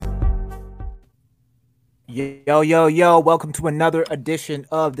Yo, yo, yo, welcome to another edition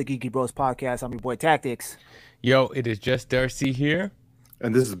of the Geeky Bros Podcast. I'm your boy Tactics. Yo, it is just Darcy here.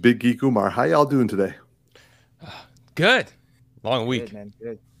 And this is Big Geek Umar. How y'all doing today? Good. Long week. Good, man.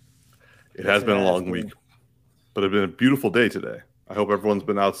 Good. It has been a long week, but it's been a beautiful day today. I hope everyone's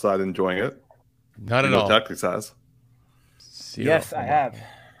been outside enjoying it. Not at all. Tactics has. Yes, I have.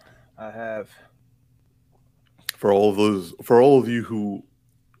 I have. For all of you who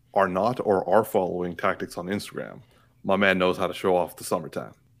are not or are following Tactics on Instagram, my man knows how to show off the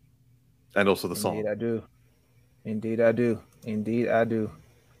summertime. And also the song. Indeed I do.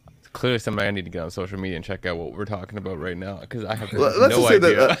 It's clearly somebody I need to get on social media and check out what we're talking about right now, because I have Let's no just say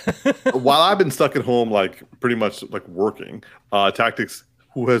idea. that while I've been stuck at home, like pretty much like working, Tactics,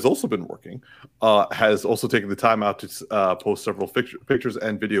 who has also been working, has also taken the time out to post several pictures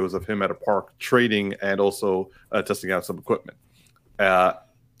and videos of him at a park trading and also testing out some equipment.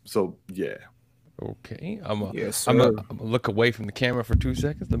 So yeah. Okay, I'm sir. gonna look away from the camera for 2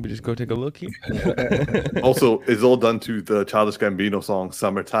 seconds. Let me just go take a look here. Also, it's all done to the Childish Gambino song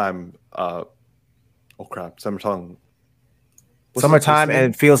 "Summertime." Oh crap, "Summertime." Summertime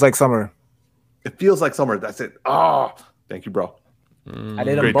and it feels like summer. It feels like summer. That's it. Thank you, bro. I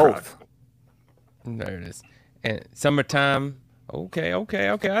did them both. Track. There it is. And summertime. Okay.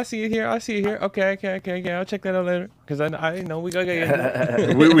 I see it here. Okay. Yeah, I'll check that out later because I know we gotta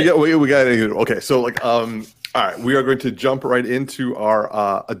get we got it. Okay, so all right, we are going to jump right into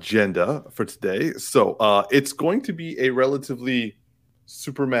our agenda for today. So it's going to be a relatively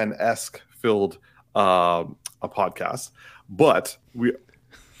Superman-esque filled a podcast, but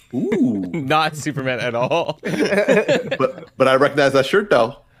not Superman at all. but I recognize that shirt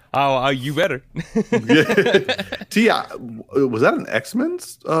though. Oh, you better. Tia, was that an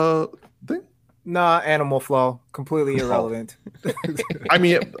X-Men's thing? Nah, Animal Flow. Completely irrelevant. I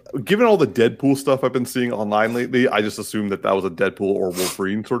mean, given all the Deadpool stuff I've been seeing online lately, I just assumed that was a Deadpool or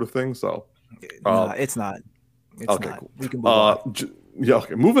Wolverine sort of thing. So, nah, it's not. It's okay, not. cool. We can move on. Yeah,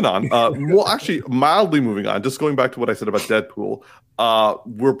 okay, moving on. Well, actually, mildly moving on. Just going back to what I said about Deadpool.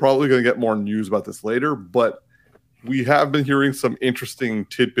 We're probably going to get more news about this later, but we have been hearing some interesting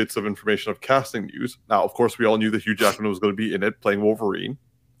tidbits of information of casting news. Now, of course, we all knew that Hugh Jackman was going to be in it playing Wolverine.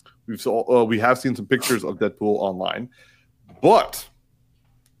 We have seen some pictures of Deadpool online, but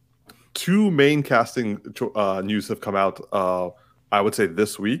two main casting news have come out. I would say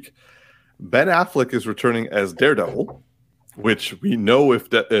this week. Ben Affleck is returning as Daredevil, which we know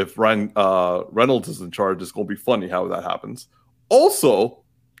if Ryan Reynolds is in charge, it's going to be funny how that happens. Also,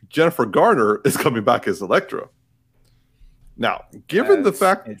 Jennifer Garner is coming back as Elektra. Now, given the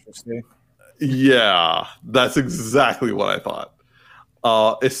fact, yeah, that's exactly what I thought.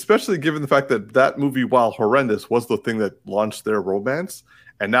 Especially given the fact that movie, while horrendous, was the thing that launched their romance,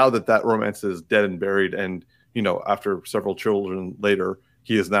 and now that romance is dead and buried, and after several children later,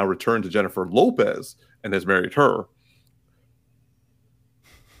 he has now returned to Jennifer Lopez and has married her.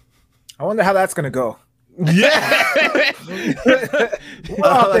 I wonder how that's gonna go. Yeah, We're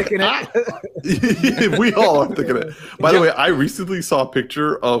all thinking it. We all are thinking it. By the way, I recently saw a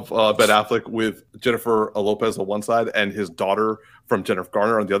picture of Ben Affleck with Jennifer Lopez on one side and his daughter from Jennifer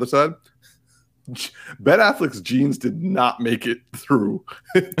Garner on the other side. Ben Affleck's genes did not make it through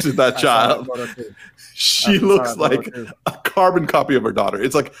to that child. She looks like a carbon copy of her daughter.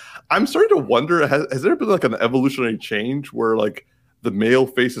 It's like, I'm starting to wonder, has there been like an evolutionary change where like the male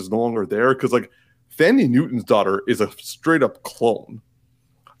face is no longer there? Because like Fanny Newton's daughter is a straight up clone.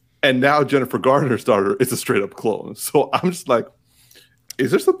 And now Jennifer Garner's daughter is a straight up clone. So I'm just like, is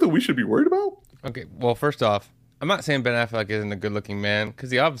there something we should be worried about? Okay, well, first off, I'm not saying Ben Affleck isn't a good looking man,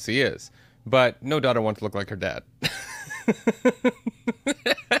 because he obviously is. But no daughter wants to look like her dad.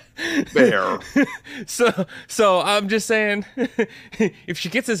 Fair. So I'm just saying, if she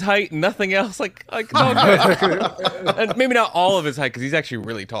gets his height, nothing else, like no, and maybe not all of his height, because he's actually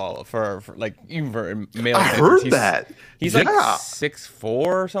really tall for like even for male. I heard that he's like 6'4"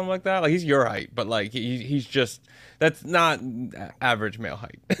 or something like that. Like he's your height, but like he's just, that's not average male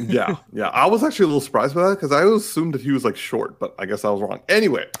height. yeah. I was actually a little surprised by that because I always assumed that he was like short, but I guess I was wrong.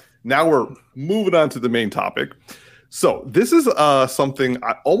 Anyway, now we're moving on to the main topic. So this is something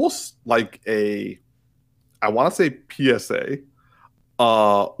almost like I want to say PSA,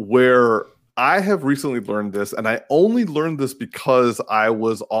 where I have recently learned this, and I only learned this because I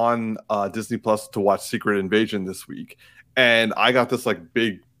was on Disney Plus to watch Secret Invasion this week, and I got this like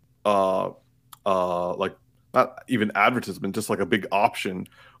big, like not even advertisement, just like a big option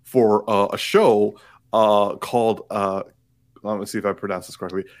for a show called let me see if I pronounce this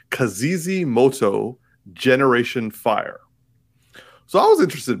correctly, Kizazi Moto Generation Fire. So I was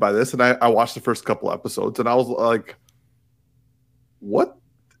interested by this, and I watched the first couple episodes, and I was like, what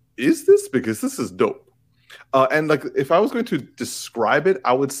is this? Because this is dope. And like, if I was going to describe it,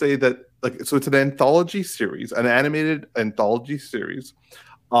 I would say that so it's an anthology series, an animated anthology series,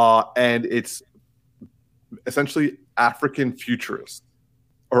 and it's essentially African futurist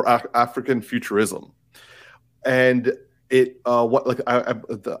or African futurism, and it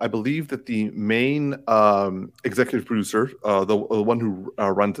I believe that the main executive producer, the one who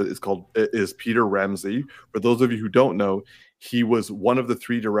runs it, is Peter Ramsey. For those of you who don't know, he was one of the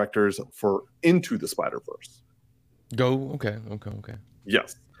 3 directors for Into the Spider-Verse. Okay.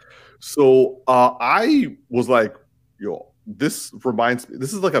 Yes. So I was like, yo, this reminds me.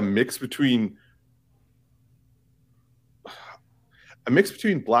 This is like a mix between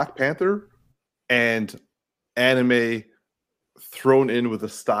Black Panther and anime thrown in with the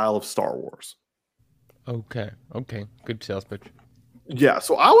style of Star Wars. Okay. Good sales pitch. Yeah,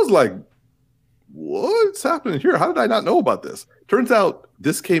 so I was like, what's happening here? How did I not know about this? Turns out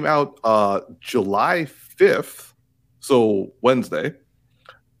this came out July 5th, so Wednesday.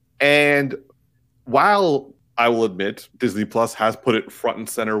 And while I will admit Disney Plus has put it front and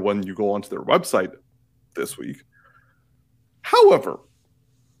center when you go onto their website this week, however,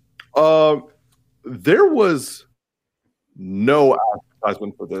 there was no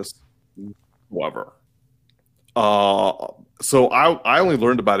advertisement for this whatsoever. So I only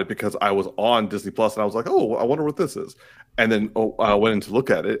learned about it because I was on Disney Plus, and I was like, oh, I wonder what this is. And then I went in to look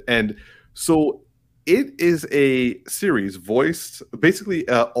at it. And so it is a series voiced, basically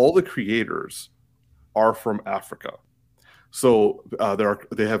all the creators are from Africa. So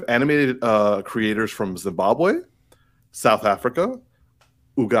they have animated creators from Zimbabwe, South Africa,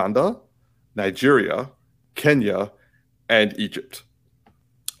 Uganda, Nigeria, Kenya, and Egypt.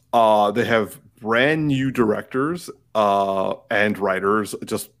 They have brand new directors and writers,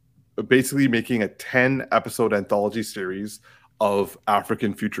 just basically making a 10-episode anthology series of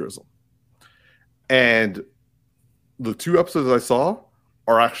African futurism. And the 2 episodes I saw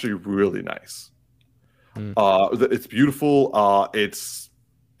are actually really nice. It's beautiful. It's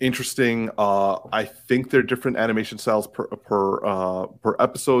interesting. I think they're different animation styles per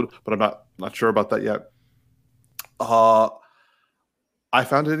episode, but I'm not sure about that yet. I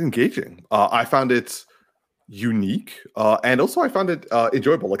found it engaging. I found it unique, and also I found it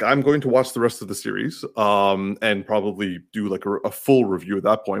enjoyable. Like, I'm going to watch the rest of the series and probably do like a full review at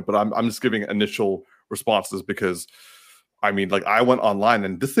that point. But I'm just giving initial responses because, I mean, like, I went online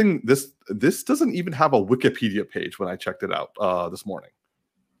and this doesn't even have a Wikipedia page when I checked it out this morning.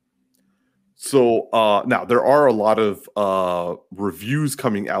 So now there are a lot of reviews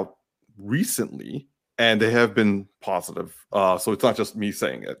coming out recently, and they have been positive. So it's not just me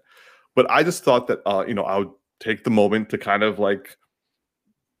saying it, but I just thought that I would take the moment to kind of like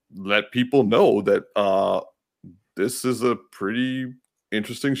let people know that this is a pretty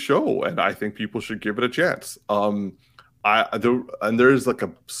interesting show, and I think people should give it a chance. There's like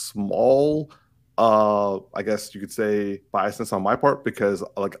a small, I guess you could say, biasness on my part, because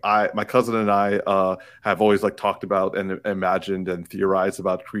like my cousin and I have always like talked about and imagined and theorized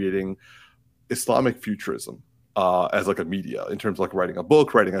about creating Islamic futurism as like a media, in terms of like writing a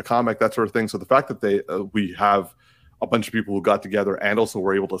book, writing a comic, that sort of thing. So the fact that we have a bunch of people who got together and also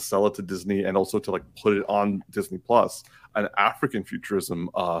were able to sell it to Disney and also to like put it on Disney Plus, an African futurism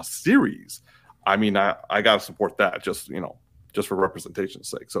series. I mean, I gotta support that, just for representation's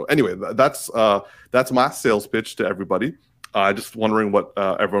sake. So anyway, that's my sales pitch to everybody. Just wondering what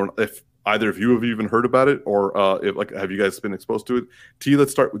if either of you have even heard about it, or have you guys been exposed to it? T,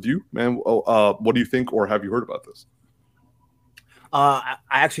 let's start with you, man. What do you think, or have you heard about this? I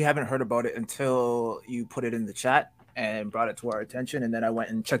actually haven't heard about it until you put it in the chat and brought it to our attention, and then I went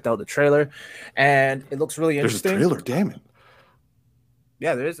and checked out the trailer, and it looks really interesting. There's a trailer, damn it.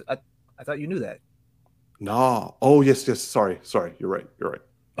 Yeah, there is. I thought you knew that. No. Oh, yes. Sorry. You're right.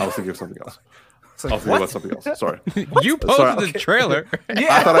 I was thinking of something else. Like, I was thinking about something else. Sorry. You posted the trailer.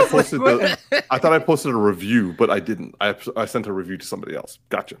 Yeah. I thought I posted a review, but I didn't. I sent a review to somebody else.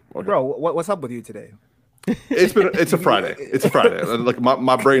 Gotcha. Okay. Bro, what's up with you today? It's a Friday. It's a Friday. Like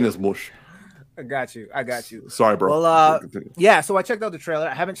my brain is mush. I got you. Sorry, bro. Well, yeah. So I checked out the trailer.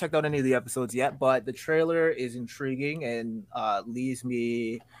 I haven't checked out any of the episodes yet, but the trailer is intriguing and leaves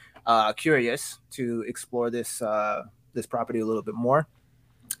me curious to explore this property a little bit more.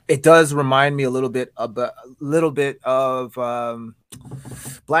 It does remind me a little bit of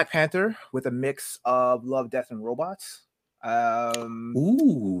Black Panther with a mix of Love, Death, and Robots.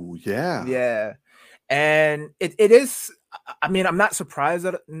 Ooh, yeah. Yeah. And it is, I mean, I'm not surprised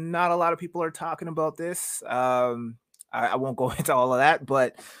that not a lot of people are talking about this. I won't go into all of that,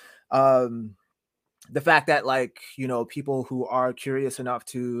 but um, the fact that, like, people who are curious enough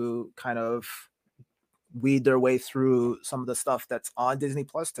to kind of weed their way through some of the stuff that's on Disney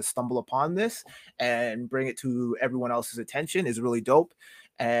Plus to stumble upon this and bring it to everyone else's attention is really dope.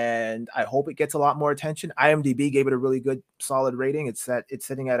 And I hope it gets a lot more attention. IMDb gave it a really good, solid rating. It's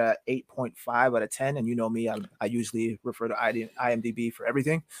sitting at a 8.5 out of 10. And you know me, I usually refer to IMDb for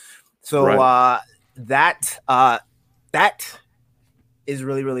everything. So Right. That is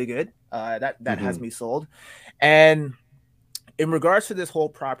really, really good. That has me sold. And in regards to this whole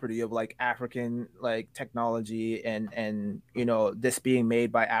property of like African like technology and this being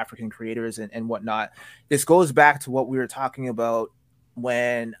made by African creators and whatnot, this goes back to what we were talking about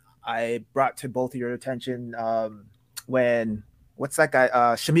when I brought to both of your attention when what's that guy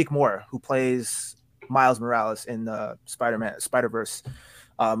Shamik Moore, who plays Miles Morales in the Spider-Verse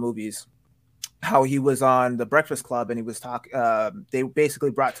movies, how he was on the Breakfast Club and he was talking. They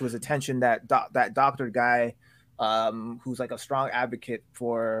basically brought to his attention that that doctor guy, who's like a strong advocate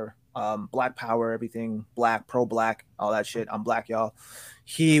for Black Power, everything Black, pro-Black, all that shit. I'm Black, y'all.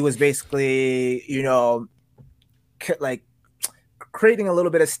 He was basically, like creating a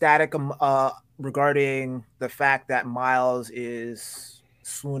little bit of static regarding the fact that Miles is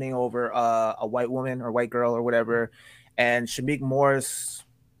swooning over a white woman or white girl or whatever, and Shamik Moore's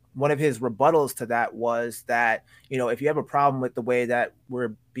one of his rebuttals to that was that, if you have a problem with the way that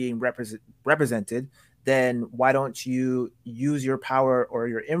we're being represented, then why don't you use your power or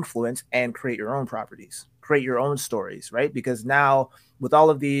your influence and create your own properties, create your own stories, right? Because now with all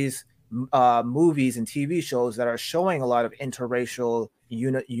of these movies and TV shows that are showing a lot of interracial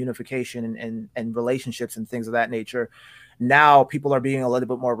unification and relationships and things of that nature, now people are being a little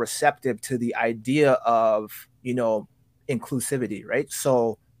bit more receptive to the idea of, inclusivity, right?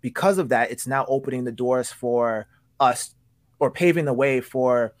 So because of that, it's now opening the doors for us, or paving the way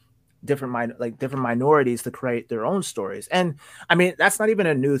for different minorities to create their own stories. And I mean, that's not even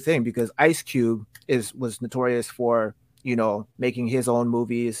a new thing, because Ice Cube was notorious for, making his own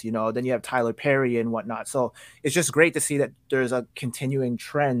movies, then you have Tyler Perry and whatnot. So it's just great to see that there's a continuing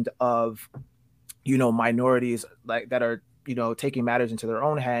trend of, minorities like that are, taking matters into their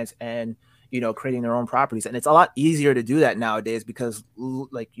own hands and, creating their own properties. And it's a lot easier to do that nowadays because,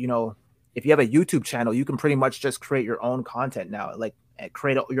 like, if you have a YouTube channel, you can pretty much just create your own content now, like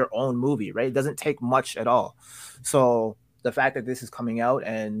create your own movie, right? It doesn't take much at all. So the fact that this is coming out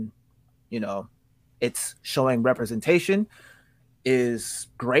and, it's showing representation is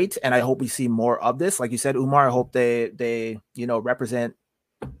great. And I hope we see more of this. Like you said, Umar, I hope they represent,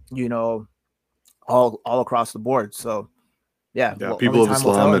 all across the board. So yeah, people of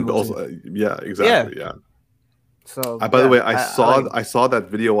Islam and also exactly. Yeah. So by the way, I saw that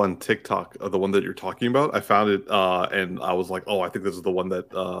video on TikTok of the one that you're talking about. I found it and I was like, oh, I think this is the one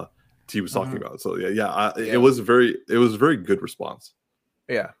that T was talking about. So it was a very good response.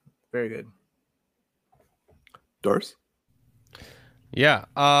 Yeah, very good. Darce? Yeah.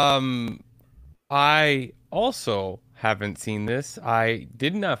 I also haven't seen this. I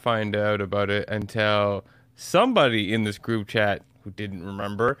did not find out about it until somebody in this group chat who didn't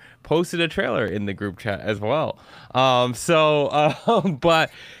remember posted a trailer in the group chat as well. But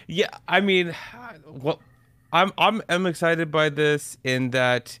yeah, I mean, I'm excited by this in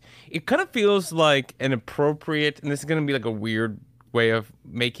that it kind of feels like an appropriate, and this is going to be like a weird way of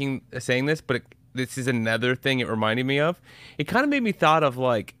saying this, but this is another thing it reminded me of. It kind of made me thought of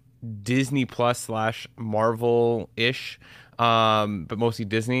like Disney Plus / Marvel-ish, but mostly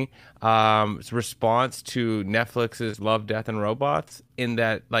Disney, response to Netflix's Love, Death, and Robots, in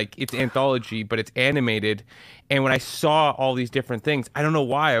that like it's anthology, but it's animated. And when I saw all these different things, I don't know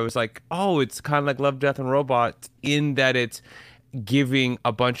why, I was like, oh, it's kind of like Love, Death, and Robots in that it's giving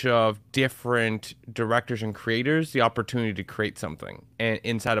a bunch of different directors and creators the opportunity to create something and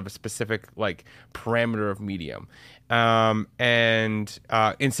inside of a specific like parameter of medium. And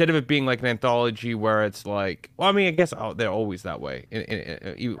instead of it being like an anthology where it's like, well, I mean, I guess they're always that way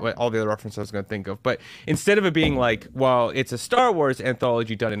in all the other references I was going to think of, but instead of it being like, well, it's a Star Wars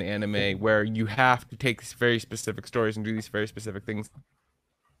anthology done in anime where you have to take these very specific stories and do these very specific things.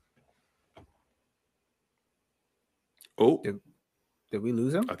 Oh, did we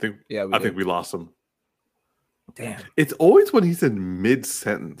lose him? I think we lost him. Damn. It's always when he's in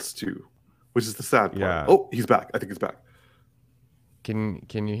mid-sentence too, which is the sad part. Yeah. Oh, he's back. I think he's back. Can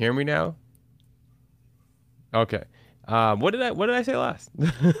you hear me now? Okay. What did I say last?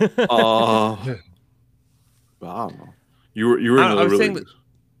 I don't know. You were in the really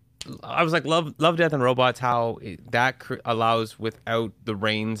I was like, Love, Death, and Robots. How that allows, without the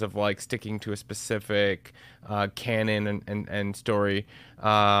reins of like sticking to a specific canon and story,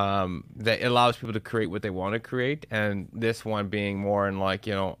 that allows people to create what they want to create. And this one being more in like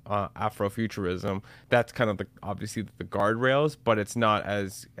Afrofuturism. That's kind of obviously the guardrails, but it's not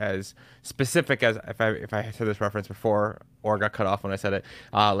as specific as if I said this reference before or got cut off when I said it,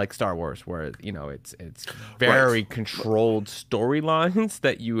 like Star Wars, where it's very controlled storylines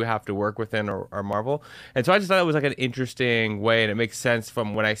that you have to work within, or Marvel. And so I just thought it was like an interesting way, and it makes sense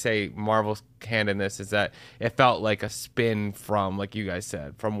from when I say Marvel's hand in this, is that it felt like a spin from, like you guys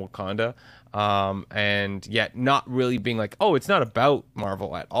said, from Wakanda. And yet not really being like, oh, it's not about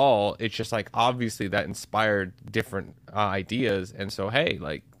Marvel at all. It's just like, obviously that inspired different ideas, and so hey,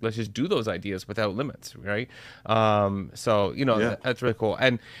 like, let's just do those ideas without limits, right? So that's really cool.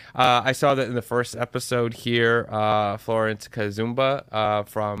 And I saw that in the first episode here, Florence Kazumba,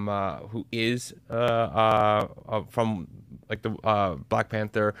 from who is from like the Black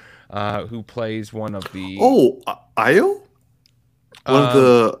Panther, who plays one of the Ayo, one of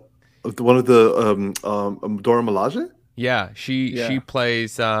the Dora Milaje. Yeah, she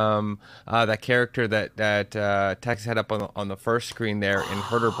plays that character that Tex had up on the first screen there in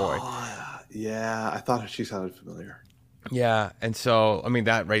Herder Boy. Yeah, I thought she sounded familiar. Yeah, and so I mean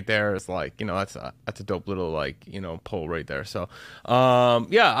that right there is like, that's a dope little like pull right there. So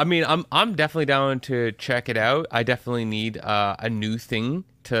yeah, I mean I'm definitely down to check it out. I definitely need a new thing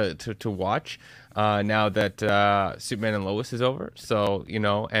to watch. Now that Superman and Lois is over, so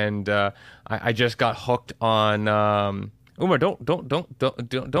and I just got hooked on. Umar,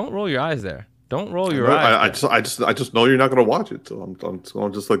 don't roll your eyes there. Don't roll your eyes. I just know you're not gonna watch it, so I'm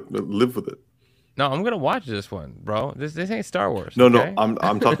gonna just like live with it. No, I'm gonna watch this one, bro. This ain't Star Wars. No, okay? no,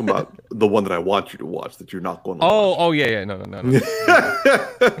 I'm talking about the one that I want you to watch that you're not going to. Oh, yeah, no.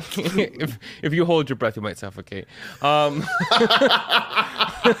 if you hold your breath, you might suffocate.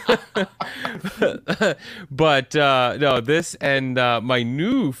 But no, this and my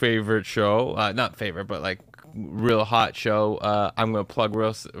new favorite show, not favorite, but like real hot show. I'm gonna plug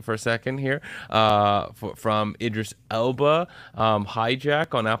for a second here. From Idris Elba,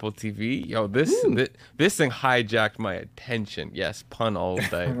 Hijack on Apple TV. Yo, this thing hijacked my attention. Yes, pun all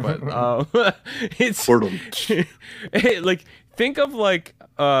day, but it's like, think of like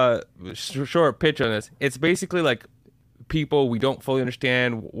short pitch on this. It's basically like people, we don't fully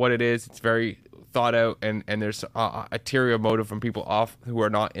understand what it is. It's very thought out, and there's a ulterior motive from people who are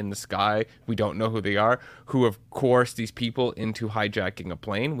not in the sky. We don't know who they are, who have coerced these people into hijacking a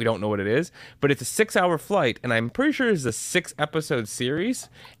plane. We don't know what it is, but it's a 6-hour flight, and I'm pretty sure it's a 6-episode series.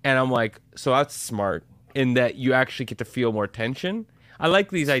 And I'm like, so that's smart in that you actually get to feel more tension. I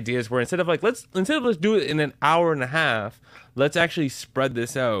like these ideas where instead of let's do it in an hour and a half, let's actually spread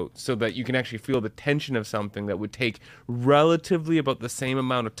this out so that you can actually feel the tension of something that would take relatively about the same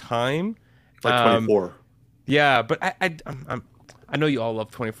amount of time. It's like 24. Yeah, but I know you all love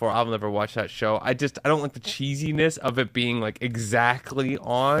 24. I'll never watch that show. I don't like the cheesiness of it being like exactly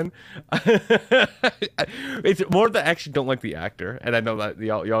on. It's more that I actually don't like the actor, and I know that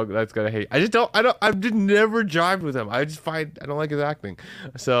y'all that's gonna hate. I just never jived with him. I don't like his acting.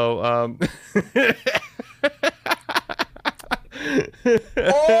 So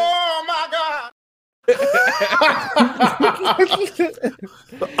Oh my God.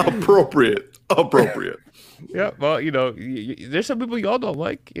 Appropriate. Yeah, well, there's some people y'all don't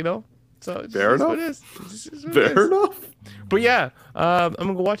like, so it's fair enough. What it is. Fair enough. But yeah, I'm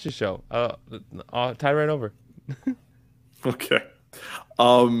gonna go watch the show. I'll tie right over. Okay.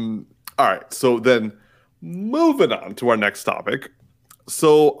 All right. So then, moving on to our next topic.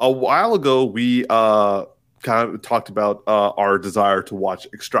 So a while ago, we kind of talked about our desire to watch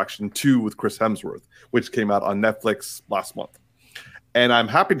Extraction 2 with Chris Hemsworth, which came out on Netflix last month. And I'm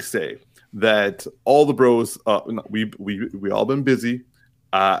happy to say that all the bros, we all been busy,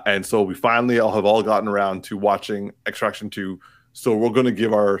 and so we finally have all gotten around to watching Extraction 2. So we're going to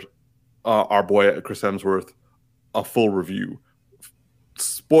give our boy Chris Hemsworth a full review.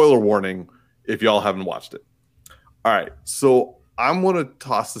 Spoiler warning if y'all haven't watched it. All right, so I'm going to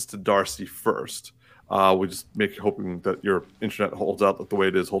toss this to Darcy first. We just hoping that your internet holds out the way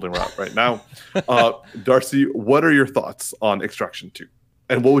it is holding out right now. Darcy, what are your thoughts on Extraction 2?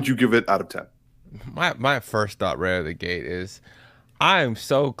 And what would you give it out of 10? My first thought right out of the gate is, I am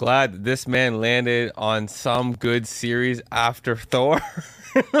so glad that this man landed on some good series after Thor.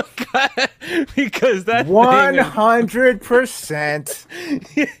 Because that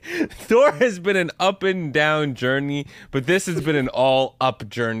 100%. Thor has been an up and down journey, but this has been an all up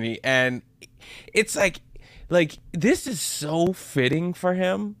journey. And it's like this is so fitting for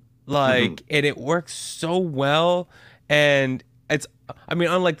him like, and it works so well. And it's, I mean,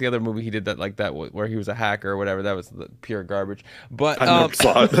 unlike the other movie he did that like that where he was a hacker or whatever, that was pure garbage. But I never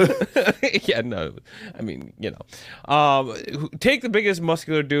saw it. yeah, no, I mean, take the biggest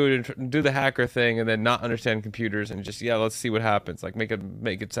muscular dude and do the hacker thing, and then not understand computers and just let's see what happens. Like make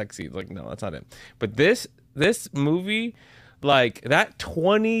it sexy. Like no, that's not it. But this movie, like that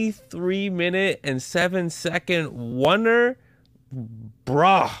 23-minute and 7-second wonder,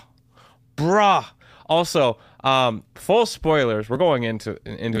 bruh. Also, full spoilers. We're going into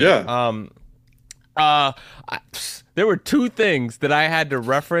it. There were two things that I had to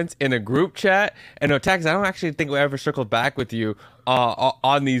reference in a group chat, and Tax, I don't actually think we ever circled back with you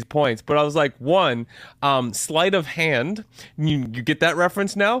on these points, but I was like, one, sleight of hand. You get that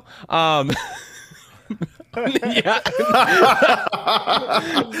reference now? Yeah.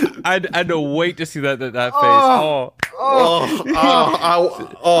 I had to wait to see that face.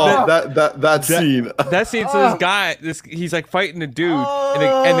 That scene. That scene. So this guy, he's like fighting a dude,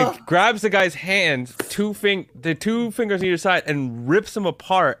 and it grabs the guy's hands, the two fingers on either side, and rips them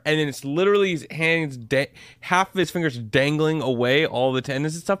apart. And then it's literally his hands, half of his fingers dangling away, all the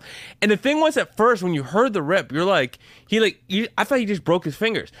tendons and stuff. And the thing was, at first when you heard the rip, you're like, I thought he just broke his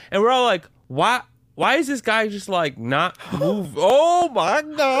fingers, and we're all like, what? Why is this guy just like not move? Oh my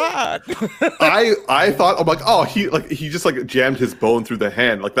god! I thought, I'm like, oh, he just like jammed his bone through the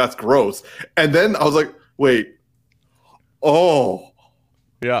hand, like that's gross. And then I was like, wait, oh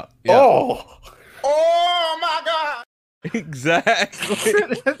my god!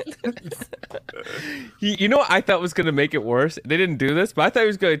 Exactly. You know what I thought was gonna make it worse? They didn't do this, but I thought he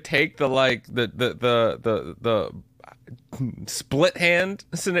was gonna take the split hand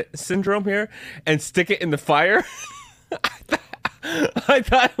syndrome here and stick it in the fire. I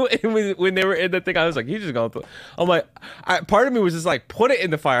thought when they were in the thing, I was like, he's just going to. I'm like, part of me was just like, put it in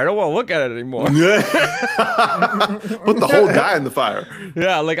the fire. I don't want to look at it anymore. Put the whole guy in the fire.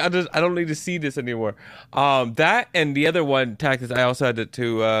 Yeah, like I don't need to see this anymore. That and the other one, tactics, I also had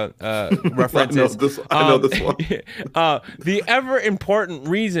to reference. I know this one. The ever important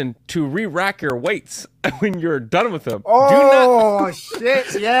reason to re-rack your weights when you're done with them.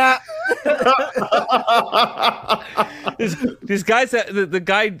 Shit! Yeah. This guy said the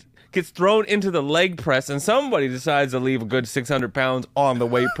guy gets thrown into the leg press, and somebody decides to leave a good 600 pounds on the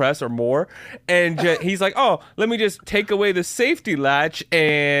weight press or more, and he's like, "Oh, let me just take away the safety latch,"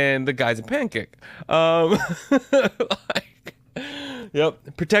 and the guy's a pancake.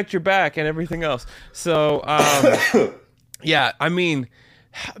 Yep, protect your back and everything else. So, yeah, I mean,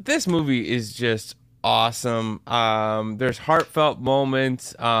 this movie is just awesome. There's heartfelt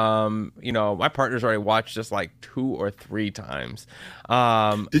moments. My partner's already watched this like 2 or 3 times.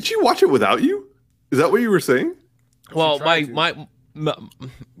 Did she watch it without you? Is that what you were saying? Well,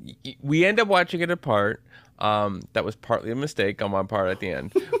 we end up watching it apart. That was partly a mistake on my part at the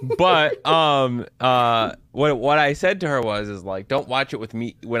end. But what I said to her was like, don't watch it with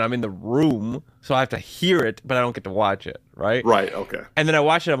me when I'm in the room, so I have to hear it, but I don't get to watch it, right? Right, okay. And then I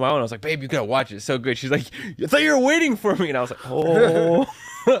watched it on my own. I was like, babe, you gotta watch it. It's so good. She's like, I thought you were waiting for me. And I was like, oh.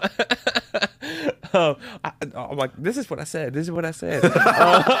 I'm like, this is what I said.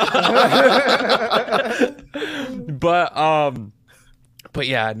 But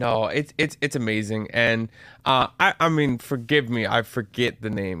yeah, no, it's amazing, and I mean, forgive me, I forget the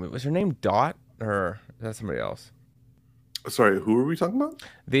name. Was her name Dot, or is that somebody else? Sorry, who are we talking about?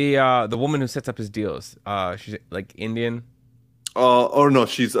 The woman who sets up his deals. She's like Indian. No,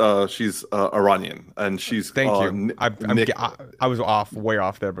 she's Iranian, and she's. Thank you. I was way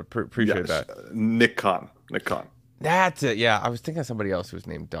off there, but appreciate that. Nick Khan. That's it. Yeah, I was thinking of somebody else who was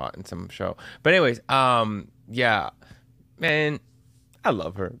named Dot in some show. But anyways, yeah, man, I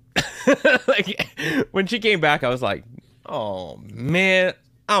love her. Like when she came back, I was like, oh man,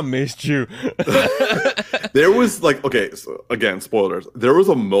 I missed you. There was like, okay, so again, spoilers. There was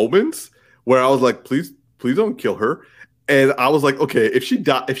a moment where I was like, please don't kill her. And I was like, okay, if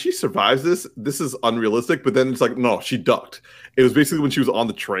she survives this is unrealistic. But then it's like, no, she ducked. It was basically when she was on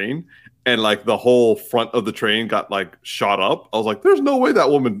the train and like the whole front of the train got like shot up. I was like, there's no way that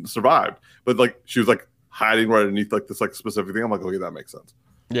woman survived. But like she was like hiding right underneath like this like specific thing. I'm like, okay, that makes sense.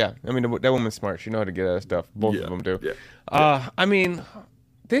 Yeah, I mean that woman's smart. She know how to get out of stuff. Both of them do. Yeah. I mean,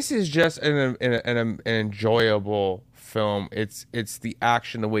 this is just an enjoyable film. It's the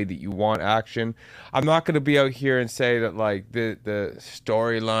action the way that you want action. I'm not going to be out here and say that like the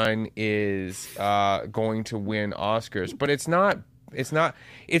storyline is going to win Oscars, but it's not.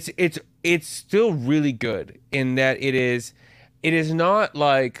 It's still really good in that it is not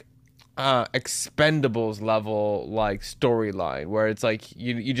like Expendables level like storyline where it's like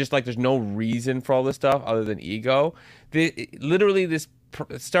you just like there's no reason for all this stuff other than ego. Literally this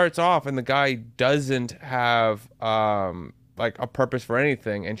starts off and the guy doesn't have like a purpose for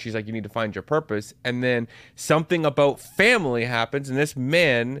anything, and she's like, you need to find your purpose, and then something about family happens and this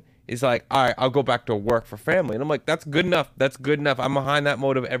man is like, all right, I'll go back to work for family. And I'm like, that's good enough. That's good enough. I'm behind that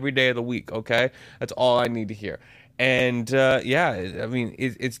motive every day of the week. Okay. That's all I need to hear. And yeah, I mean,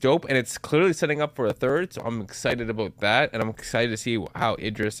 it's dope, and it's clearly setting up for a third. So I'm excited about that, and I'm excited to see how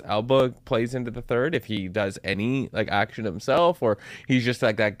Idris Elba plays into the third. If he does any like action himself, or he's just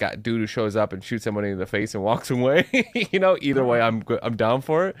like that guy, dude who shows up and shoots somebody in the face and walks away. Either way, I'm down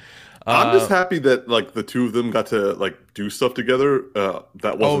for it. I'm just happy that like the two of them got to like do stuff together.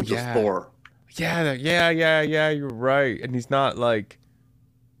 That wasn't just Thor. Yeah. You're right, and he's not like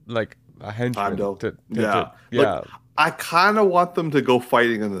a henchman. Like, I kind of want them to go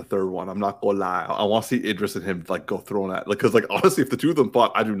fighting in the third one. I'm not gonna lie. I want to see Idris and him like go throwing at because like honestly, if the two of them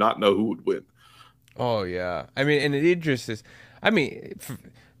fought, I do not know who would win. Oh yeah, I mean, and Idris is. I mean,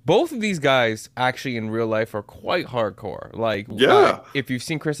 both of these guys actually in real life are quite hardcore. Like, if you've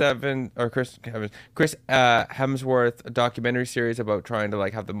seen Chris Hemsworth documentary series about trying to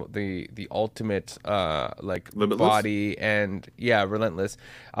like have the ultimate like Limitless? Body and Relentless,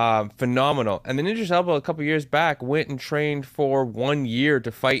 phenomenal. And then Idris Elba a couple years back went and trained for 1 year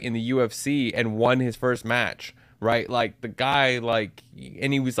to fight in the UFC and won his first match. Right, like the guy, like,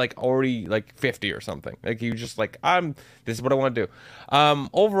 and he was like already like 50 or something. Like he was just like, this is what I want to do.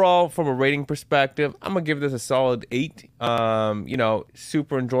 Overall, from a rating perspective, I'm gonna give this a solid 8.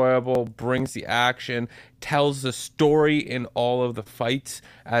 Super enjoyable, brings the action, tells the story in all of the fights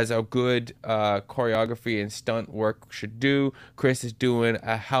as a good choreography and stunt work should do. Chris is doing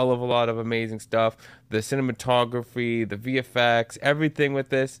a hell of a lot of amazing stuff. The cinematography, the VFX, everything with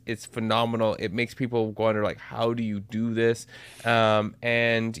this, it's phenomenal. It makes people wonder, like, how do you do this?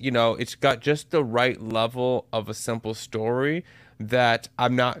 And, it's got just the right level of a simple story that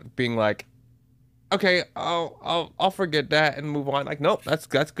I'm not being like, okay, I'll forget that and move on. Like, nope, that's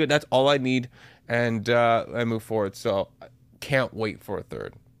good. That's all I need. And I move forward. So can't wait for a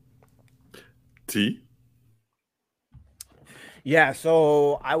third. T? Yeah,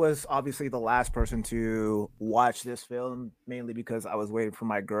 so I was obviously the last person to watch this film, mainly because I was waiting for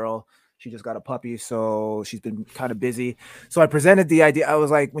my girl. She just got a puppy, so she's been kind of busy. So I presented the idea. I was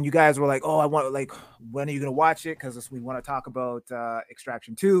like, when you guys were like, oh, I want, like, when are you going to watch it? Because we want to talk about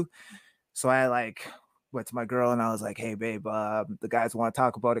Extraction 2. So I went to my girl and I was like, hey, babe, the guys want to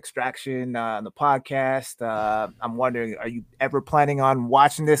talk about Extraction on the podcast. I'm wondering, are you ever planning on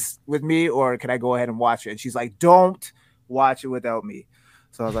watching this with me, or can I go ahead and watch it? And she's like, don't watch it without me.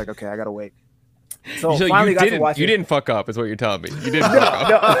 So I was like, okay, I gotta wait. So finally got to watch it. You didn't fuck up, is what you're telling me. You didn't fuck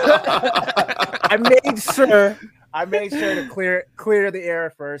up. I made sure to clear the air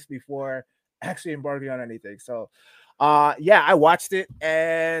first before actually embarking on anything. So I watched it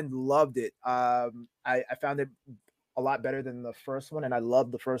and loved it. I found it a lot better than the first one, and I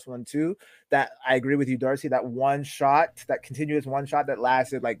loved the first one too. That I agree with you, Darcy. That continuous one shot that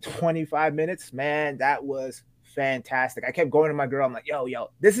lasted like 25 minutes, man, that was fantastic. I kept going to my girl. I'm like, yo,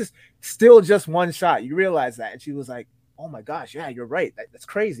 this is still just one shot. You realize that? And she was like, oh my gosh, yeah, you're right. That's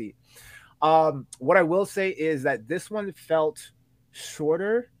crazy. What I will say is that this one felt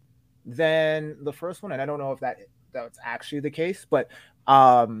shorter than the first one, and I don't know if that's actually the case, but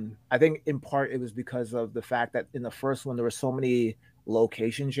I think in part it was because of the fact that in the first one there were so many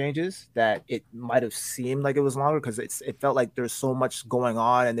location changes that it might have seemed like it was longer, because it felt like there's so much going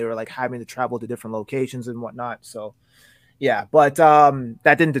on and they were like having to travel to different locations and whatnot. So yeah, but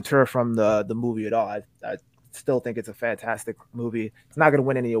that didn't deter from the movie at all. I still think it's a fantastic movie. It's not going to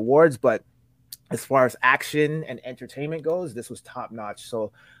win any awards, but as far as action and entertainment goes, this was top notch.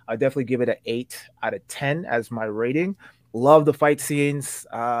 So I definitely give it an 8 out of 10 as my rating. Love the fight scenes.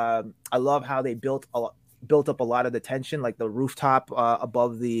 I love how they built up a lot of the tension, like the rooftop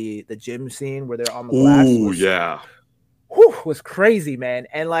above the gym scene where they're on the glass. Ooh, yeah. Was crazy, man.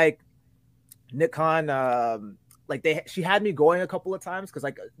 And like Nick Khan, she had me going a couple of times, because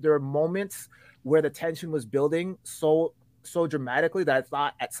like there are moments where the tension was building so dramatically that I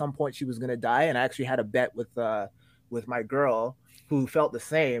thought at some point she was gonna die. And I actually had a bet with my girl who felt the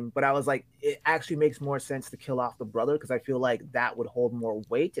same, but I was like, it actually makes more sense to kill off the brother, because I feel like that would hold more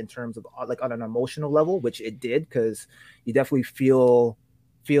weight in terms of like on an emotional level, which it did, because you definitely feel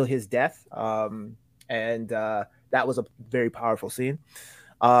his death. And that was a very powerful scene.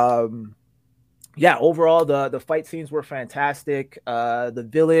 Overall the fight scenes were fantastic. The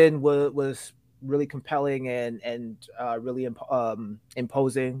villain was really compelling and really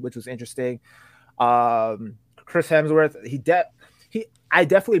imposing, which was interesting. Chris Hemsworth, I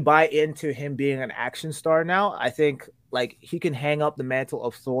definitely buy into him being an action star now. I think like he can hang up the mantle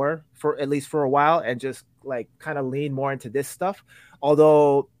of Thor for at least for a while and just like kind of lean more into this stuff.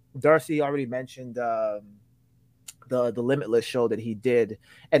 Although Darcy already mentioned the Limitless show that he did,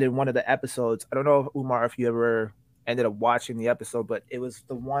 and in one of the episodes, I don't know, Umar, if you ever ended up watching the episode, but it was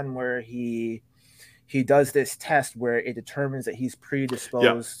the one where he does this test where it determines that he's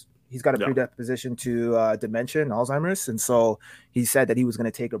predisposed. Yeah. He's got a predisposition to dementia and Alzheimer's, and so he said that he was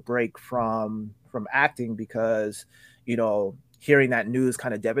going to take a break from acting because, you know, hearing that news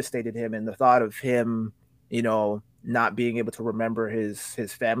kind of devastated him, and the thought of him, you know, not being able to remember his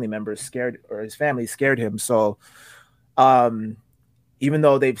family members his family scared him. So, even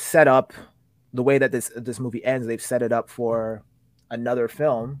though they've set up the way that this movie ends, they've set it up for another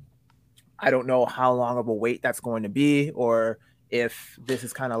film. I don't know how long of a wait that's going to be, or if this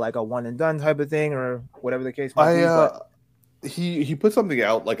is kind of like a one and done type of thing, or whatever the case might be. But he put something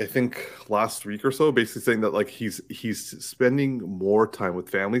out, like I think last week or so, basically saying that like he's spending more time with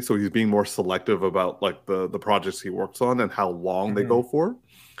family, so he's being more selective about like the projects he works on and how long they go for.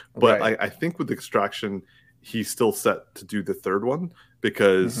 But right. I think with Extraction, he's still set to do the third one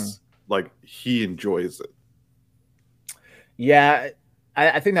because like he enjoys it. Yeah,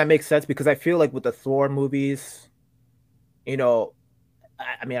 I think that makes sense, because I feel like with the Thor movies, you know,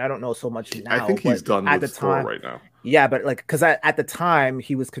 I mean, I don't know so much now. I think he's done with Thor right now. Yeah, but like, because at the time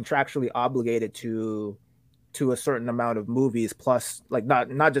he was contractually obligated to a certain amount of movies, plus like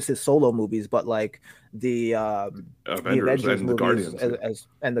not just his solo movies, but like the Avengers and movies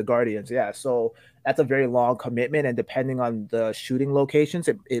the Guardians. Yeah, so that's a very long commitment, and depending on the shooting locations,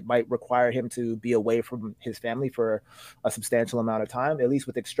 it might require him to be away from his family for a substantial amount of time. At least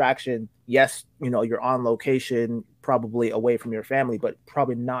with Extraction, yes, you know, you're on location, probably away from your family, but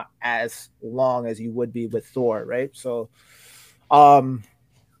probably not as long as you would be with Thor, right? So,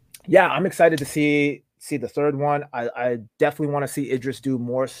 yeah, I'm excited to see the third one. I definitely want to see Idris do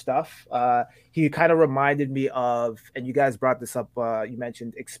more stuff. He kind of reminded me of, and you guys brought this up, you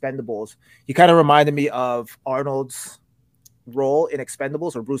mentioned Expendables. He kind of reminded me of Arnold's role in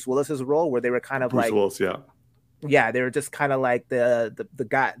Expendables, or Bruce Willis's role, where they were kind of Bruce Willis, yeah, they were just kind of like the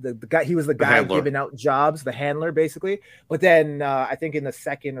guy. He was the guy giving out jobs, the handler, basically. But then I think in the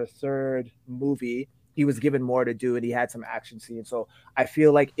second or third movie, he was given more to do, and he had some action scenes. So I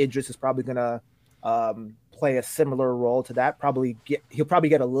feel like Idris is probably gonna play a similar role to that. He'll probably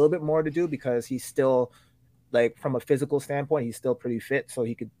get a little bit more to do, because he's still, like, from a physical standpoint, he's still pretty fit, so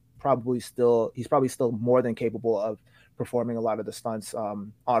he's probably still more than capable of performing a lot of the stunts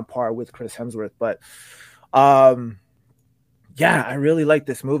on par with Chris Hemsworth. But yeah, I really like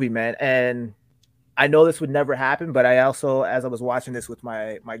this movie, man, and I know this would never happen, but I also, as I was watching this with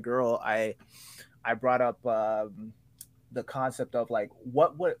my girl, I brought up the concept of like,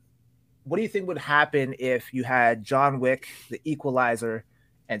 what do you think would happen if you had John Wick, The Equalizer,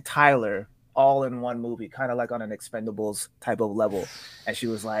 and Tyler all in one movie, kind of like on an Expendables type of level? And she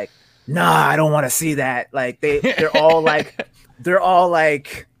was like, "Nah, I don't want to see that. Like they're all like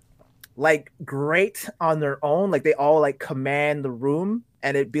great on their own. Like they all like command the room,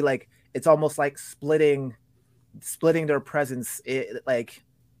 and it'd be like it's almost like splitting their presence like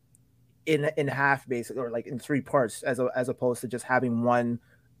in half, basically, or like in three parts, as opposed to just having one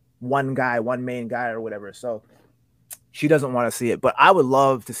main guy or whatever." So she doesn't want to see it, but I would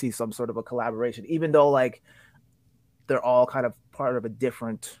love to see some sort of a collaboration, even though like they're all kind of part of a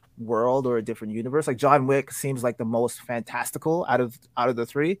different world or a different universe. Like John Wick seems like the most fantastical out of the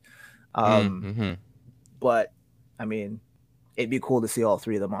three. But I mean, it'd be cool to see all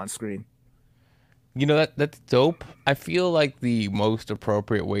three of them on screen. You know, that's dope. I feel like the most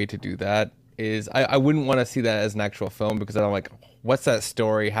appropriate way to do that is I wouldn't want to see that as an actual film, because I'm like, what's that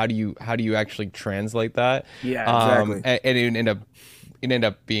story? How do you actually translate that? Yeah, exactly. And it end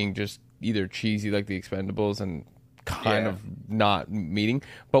up being just either cheesy like The Expendables and kind of not meeting.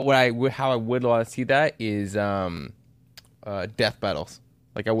 But how I would want to see that is death battles.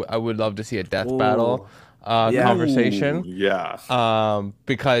 Like I would love to see a death battle conversation.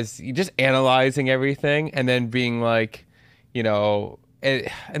 Because you just analyzing everything and then being like, you know,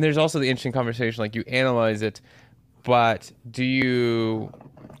 and there's also the interesting conversation, like you analyze it, but do you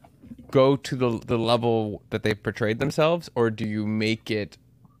go to the level that they portrayed themselves, or do you make it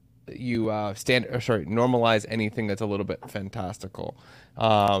normalize anything that's a little bit fantastical?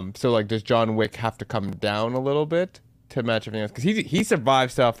 So like, does John Wick have to come down a little bit to match everything else? Because he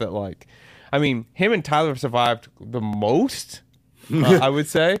survived stuff that, like, I mean, him and Tyler survived the most, I would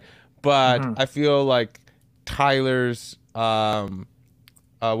say. but I feel like Tyler's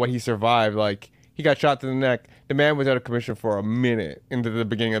what he survived, like he got shot to the neck. The man was out of commission for a minute into the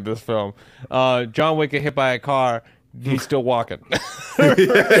beginning of this film. John Wick get hit by a car. He's still walking.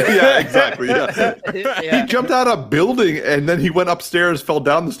 Yeah, exactly. Yeah. He jumped out of a building and then he went upstairs, fell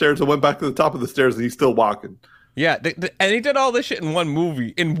down the stairs, and went back to the top of the stairs, and he's still walking. Yeah, and he did all this shit in one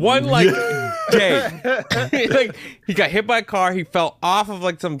movie, in one day. Like he got hit by a car, he fell off of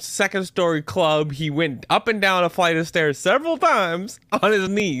like some second story club, he went up and down a flight of stairs several times on his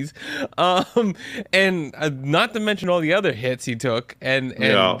knees, and not to mention all the other hits he took, and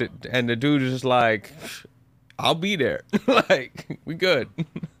the dude is just like, I'll be there, like we good.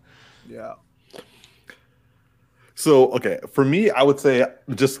 Yeah. So, okay, for me, I would say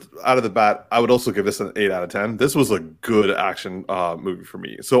just out of the bat, I would also give this an 8 out of 10. This was a good action movie for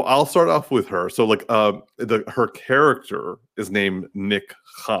me. So I'll start off with her. So like her character is named Nick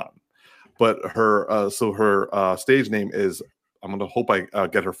Khan, but her stage name is, I'm going to hope I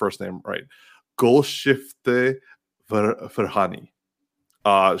get her first name right, Golshifte Farhani.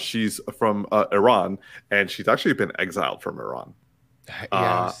 She's from Iran, and she's actually been exiled from Iran.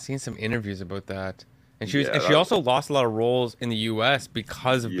 Yeah, I've seen some interviews about that. And she also lost a lot of roles in the U.S.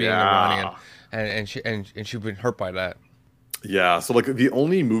 because of being Iranian, and she's been hurt by that. Yeah, so like the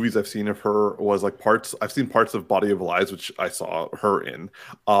only movies I've seen of her was like I've seen parts of Body of Lies, which I saw her in.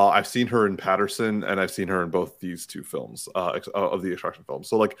 I've seen her in Patterson, and I've seen her in both these two films of the Extraction films.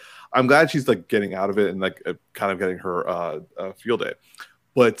 So like I'm glad she's like getting out of it and like kind of getting her field day.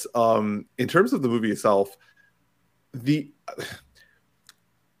 But in terms of the movie itself,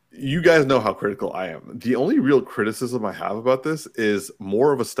 you guys know how critical I am. The only real criticism I have about this is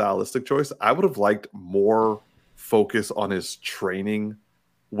more of a stylistic choice. I would have liked more focus on his training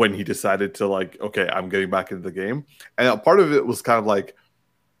when he decided to like, okay, I'm getting back into the game. And a part of it was kind of like,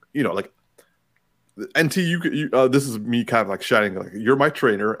 you know, like, and to you this is me kind of like shining, like you're my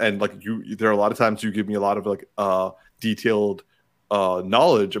trainer, and like there are a lot of times you give me a lot of like detailed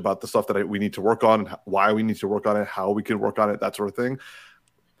knowledge about the stuff that we need to work on, why we need to work on it, how we can work on it, that sort of thing.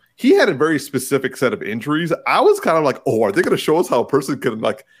 He had a very specific set of injuries. I was kind of like, oh, are they going to show us how a person can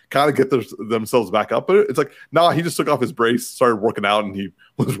like kind of get themselves back up? But it's like, nah, he just took off his brace, started working out, and he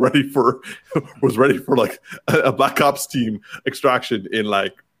was ready for like a Black Ops team extraction in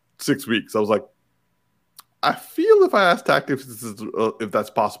like 6 weeks. I was like, I feel if I asked Tactics if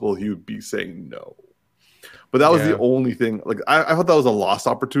that's possible, he would be saying no. But that was the only thing. Like I thought that was a lost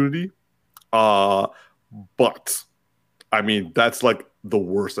opportunity. But I mean, that's like the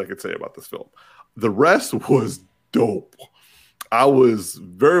worst I could say about this film. The rest was dope. I was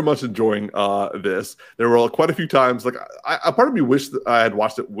very much enjoying this. There were quite a few times, like I part of me wished that I had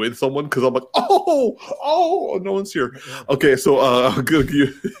watched it with someone, because I'm like, oh, no one's here. Okay, so I'm gonna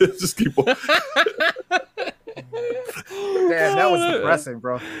just keep on. Damn, that was depressing,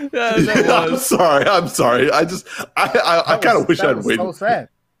 bro. Yeah, I'm sorry. I kind of wish I'd waited. So sad.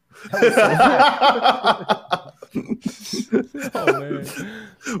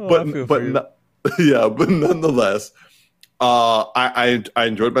 Oh man. But nonetheless, I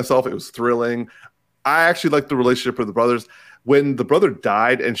enjoyed myself. It was thrilling. I actually liked the relationship with the brothers. When the brother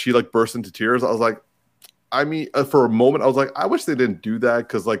died and she like burst into tears, I was like, I mean, for a moment, I was like, I wish they didn't do that,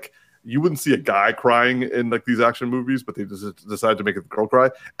 because like you wouldn't see a guy crying in like these action movies, but they just decided to make the girl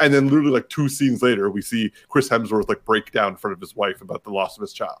cry. And then literally like 2 scenes later, we see Chris Hemsworth like break down in front of his wife about the loss of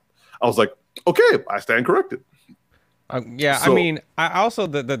his child. I was like, okay, I stand corrected. I mean, I also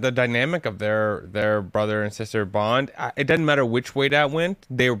the dynamic of their brother and sister bond. It doesn't matter which way that went;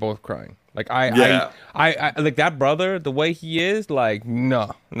 they were both crying. Like I like that brother, the way he is. Like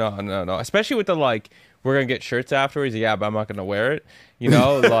no. Especially with the like, we're gonna get shirts afterwards. Yeah, but I'm not gonna wear it. You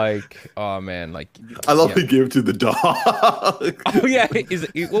know, like oh man, like I love he gave to the dog. Oh yeah,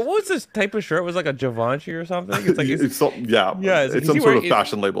 what was this type of shirt? It was like a Givenchy or something. It's like it's some sort of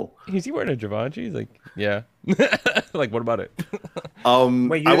fashion label. Is he wearing a Givenchy? He's like, yeah. Like, what about it?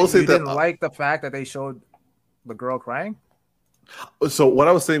 Wait, I will say you that didn't like the fact that they showed the girl crying? So what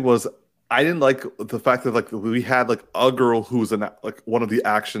I was saying was, I didn't like the fact that like we had like a girl who's like one of the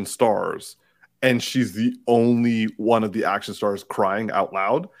action stars, and she's the only one of the action stars crying out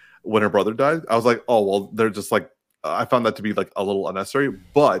loud when her brother died. I was like, oh well, they're just like, I found that to be like a little unnecessary,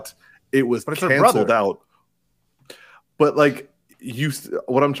 but it was canceled out. But like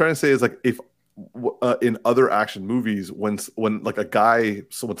what I'm trying to say is like, if in other action movies, when like when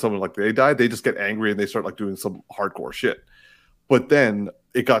someone like they die, they just get angry and they start like doing some hardcore shit. But then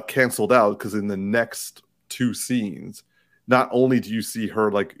it got canceled out because in the next 2 scenes, not only do you see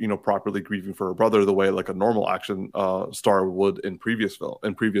her like, you know, properly grieving for her brother the way like a normal action star would in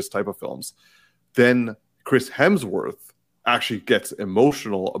previous type of films, then Chris Hemsworth actually gets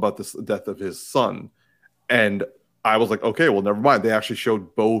emotional about this death of his son. And I was like, okay, well, never mind. They actually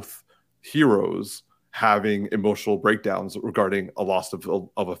showed both heroes having emotional breakdowns regarding a loss of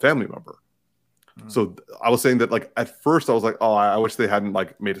a family member. So I was saying that, like, at first I was like, oh, I wish they hadn't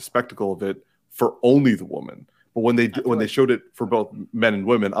like made a spectacle of it for only the woman. But when they showed it for both men and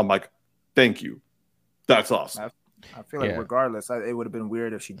women, I'm like, thank you. That's awesome. I feel like regardless, it would have been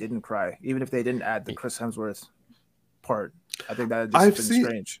weird if she didn't cry, even if they didn't add the Chris Hemsworth part. I think that would just been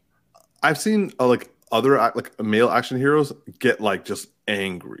strange. I've seen like other like male action heroes get like just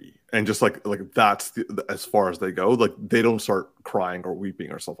angry and just like that's as far as they go. Like they don't start crying or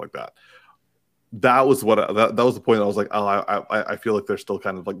weeping or stuff like that. That was that was the point. I was like, oh, I feel like they're still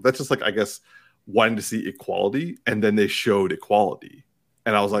kind of like, that's just like, I guess, wanting to see equality, and then they showed equality,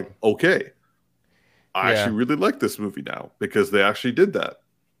 and I was like, okay, I actually really like this movie now because they actually did that.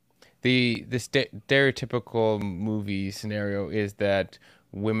 The stereotypical movie scenario is that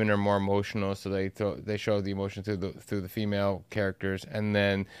women are more emotional, so they show the emotion through the female characters, and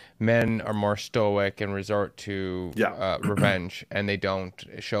then men are more stoic and resort to revenge, and they don't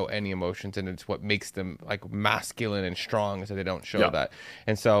show any emotions, and it's what makes them like masculine and strong, so they don't show that.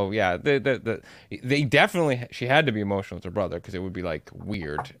 And so they definitely, she had to be emotional with her brother because it would be like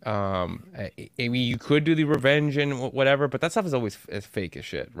weird. I mean, you could do the revenge and whatever, but that stuff is always as fake as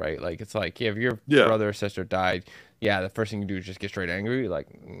shit, right? Like it's like, if your brother or sister died, the first thing you do is just get straight angry. Like,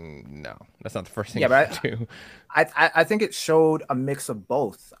 no, that's not the first thing you do. I think it showed a mix of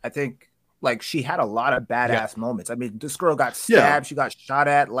both. I think like she had a lot of badass moments. I mean, this girl got stabbed, she got shot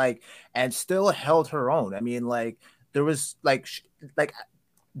at, like, and still held her own. I mean, like there was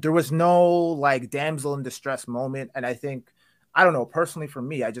there was no like damsel in distress moment. And I think, I don't know, personally for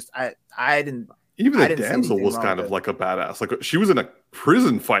me, I didn't. Even the damsel was kind of like a badass. Like she was in a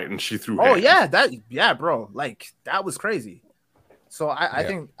prison fight and she threw hands. Bro. Like that was crazy. So I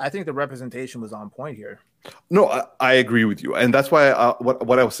think the representation was on point here. No, I agree with you, and that's why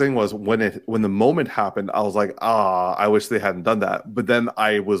what I was saying was when the moment happened, I was like, I wish they hadn't done that. But then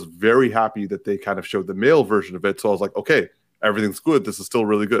I was very happy that they kind of showed the male version of it. So I was like, okay, everything's good. This is still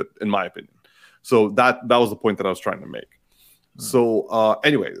really good in my opinion. So that was the point that I was trying to make. So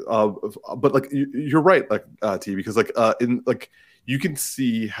anyway, but like you're right, like T, because like in like you can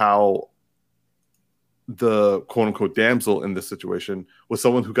see how the quote unquote damsel in this situation was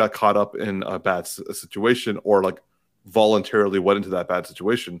someone who got caught up in a bad situation or like voluntarily went into that bad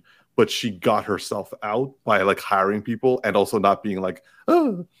situation, but she got herself out by like hiring people and also not being like,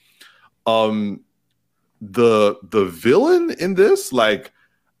 oh. The villain in this, like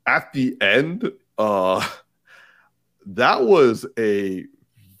at the end, that was a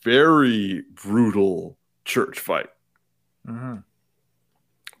very brutal church fight.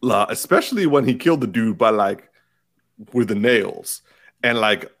 Especially when he killed the dude by like with the nails. And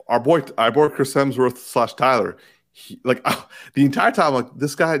like our boy Chris Hemsworth / Tyler, he, like the entire time, like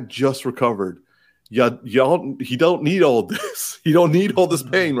this guy just recovered. Y'all, he don't need all this. He don't need all this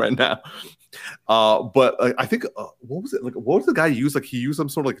pain right now. But I think what was it? Like, what was the guy use? Like he used some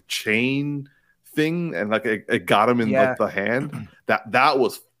sort of like chain thing, and like it got him in like the hand. That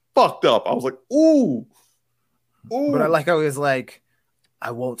was fucked up. I was like, ooh. But I like how he was like, I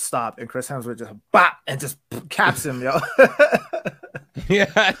won't stop, and Chris Hemsworth just bop and just caps him, yo.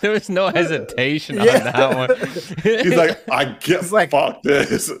 Yeah, there was no hesitation on that one. He's like, I guess like, fuck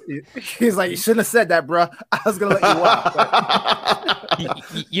this. He's like, you shouldn't have said that, bro. I was gonna let you walk.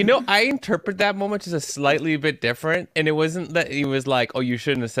 You know, I interpret that moment as a slightly bit different, and it wasn't that he was like, "Oh, you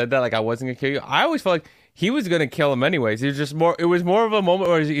shouldn't have said that." Like I wasn't gonna kill you. I always felt like he was gonna kill him anyways. It was just more. It was more of a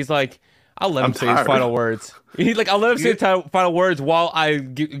moment where he's like, "I'll let him say his final words." He's like, "I'll let him say his final words while I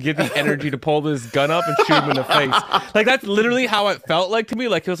get the energy to pull this gun up and shoot him in the face." Like that's literally how it felt like to me.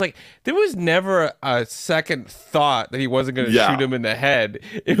 Like it was like there was never a second thought that he wasn't going to shoot him in the head.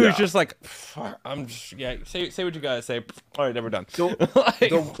 It was just like, I'm just say what you gotta say. All right, never done.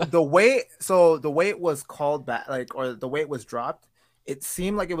 The way it was called back, like, or the way it was dropped, it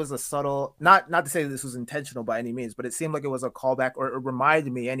seemed like it was a subtle, not to say this was intentional by any means, but it seemed like it was a callback, or it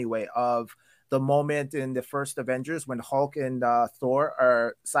reminded me anyway of the moment in the first Avengers when Hulk and Thor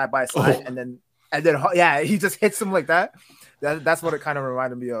are side by side, and then he just hits him like that. That's what it kind of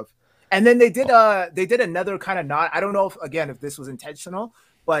reminded me of. And then they did another kind of nod. I don't know if this was intentional,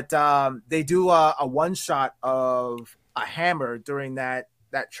 but they do a one shot of a hammer during that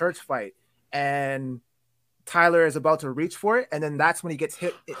church fight, and Tyler is about to reach for it, and then that's when he gets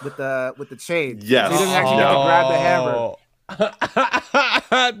hit with the chain. Yes, so he doesn't actually get to grab the hammer.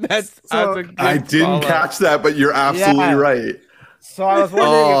 That's So- a good I didn't follow. catch that, but you're absolutely Yeah. right. So I was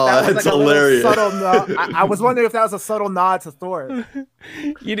wondering if that was that's like a hilarious. little subtle nod. I was wondering if that was a subtle nod to Thor.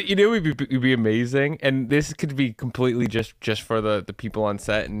 You know, it'd be amazing, and this could be completely just for the people on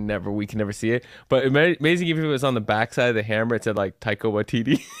set, and we can never see it. But amazing if it was on the backside of the hammer. It said like Taika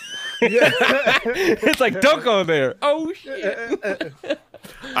Waititi. It's like, don't go there. Oh shit.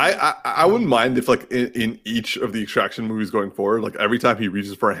 I wouldn't mind if like in each of the Extraction movies going forward, like every time he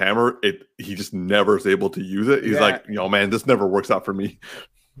reaches for a hammer, he just never is able to use it. He's like, man, this never works out for me.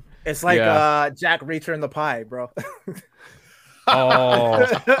 It's like Yeah. Jack Reacher in the Pie, bro. Oh.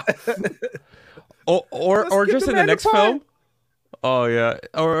 or give just the in the man the next pie. film. Oh yeah.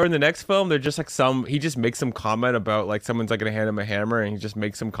 Or in the next film, they're just like he just makes some comment about like someone's like gonna hand him a hammer, and he just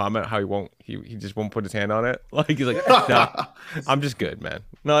makes some comment how he just won't put his hand on it. Like he's like, no, I'm just good, man.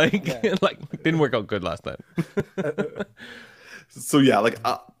 No, like, like didn't work out good last time. So yeah, like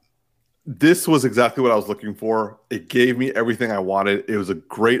this was exactly what I was looking for. It gave me everything I wanted. It was a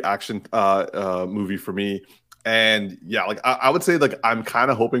great action movie for me. And yeah, like I would say, like I'm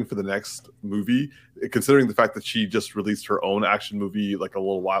kind of hoping for the next movie, considering the fact that she just released her own action movie like a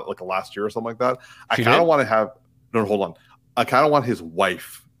little while, like last year or something like that. I kind of want to have hold on. I kind of want his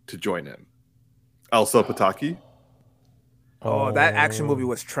wife to join in, Elsa Pataki. Oh, that action movie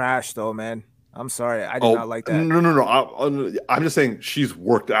was trash, though, man. I'm sorry, I did not like that. No. I'm just saying she's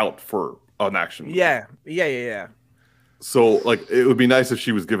worked out for an action movie. Yeah. So like it would be nice if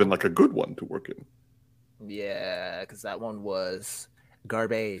she was given like a good one to work in. Yeah, because that one was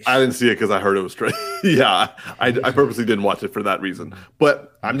garbage. I didn't see it because I heard it was trained. Yeah, I purposely didn't watch it for that reason.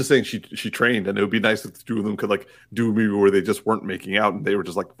 But I'm just saying she trained, and it would be nice if the two of them could like do a movie where they just weren't making out and they were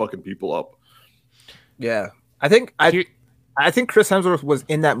just like fucking people up. Yeah, I think Chris Hemsworth was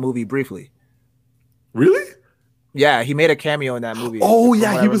in that movie briefly. Really? Yeah, he made a cameo in that movie. Oh from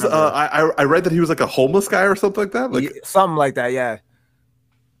yeah, what he was. remember. I read that he was like a homeless guy or something like that. Like Something like that. Yeah.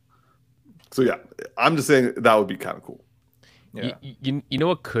 So yeah, I'm just saying that would be kind of cool. Yeah. You know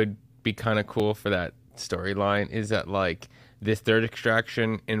what could be kind of cool for that storyline is that like this third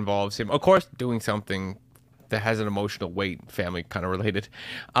extraction involves him, of course, doing something that has an emotional weight, family kind of related,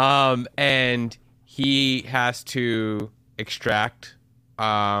 and he has to extract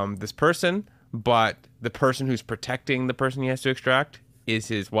this person, but the person who's protecting the person he has to extract is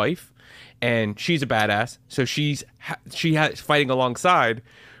his wife, and she's a badass, so she's fighting alongside.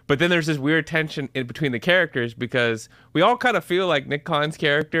 But then there's this weird tension in between the characters because we all kind of feel like Nick Khan's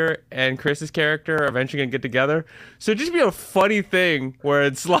character and Chris's character are eventually going to get together. So it'd just be a funny thing where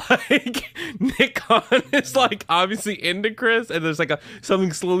it's like Nick Khan is like obviously into Chris and there's like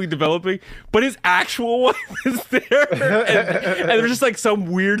something slowly developing, but his actual wife is there. And there's just like some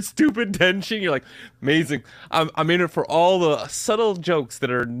weird, stupid tension. You're like, amazing. I'm in it for all the subtle jokes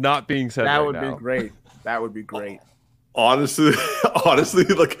that are not being said That right would now. be great. That would be great. Honestly,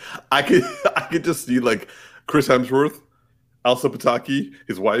 like I could just see like Chris Hemsworth, Elsa Pataki,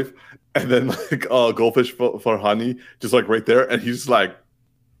 his wife, and then like Goldfish for Honey, just like right there, and he's like,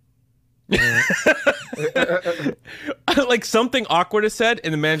 like something awkward is said,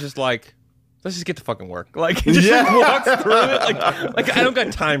 and the man's just like, let's just get to fucking work. Like, he just like, walks through it. Like I don't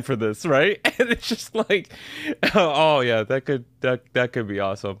got time for this, right? And it's just like, oh yeah, that could be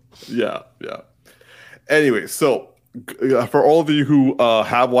awesome. yeah. Anyway, so for all of you who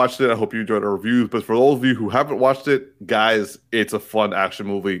have watched it, I hope you enjoyed our reviews. But for all of you who haven't watched it, guys, it's a fun action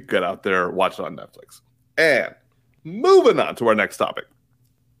movie. Get out there, watch it on Netflix. And moving on to our next topic.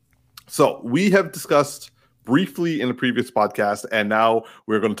 So we have discussed briefly in the previous podcast, and now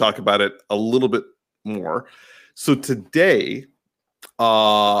we're going to talk about it a little bit more. So today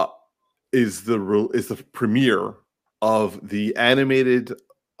is the premiere of the animated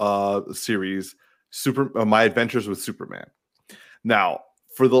series My Adventures with Superman. Now,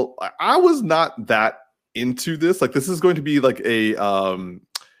 I was not that into this. Like, this is going to be like a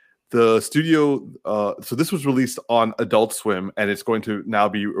the studio. So this was released on Adult Swim, and it's going to now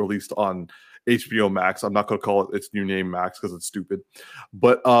be released on HBO Max. I'm not going to call it its new name Max because it's stupid,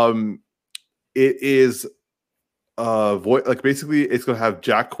 but it is like basically it's going to have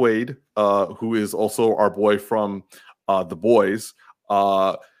Jack Quaid, who is also our boy from The Boys.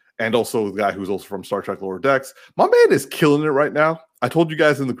 And also the guy who's also from Star Trek Lower Decks. My man is killing it right now. I told you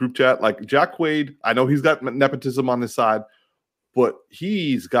guys in the group chat, like Jack Quaid, I know he's got nepotism on his side, but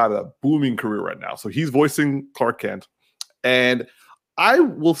he's got a booming career right now. So he's voicing Clark Kent. And I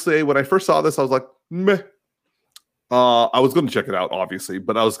will say, when I first saw this, I was like, meh. I was going to check it out, obviously,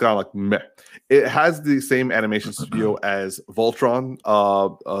 but I was kind of like, meh. It has the same animation studio as Voltron,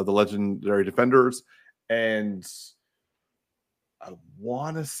 the Legendary Defenders, and I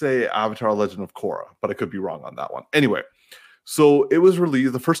want to say Avatar: Legend of Korra, but I could be wrong on that one. Anyway, so it was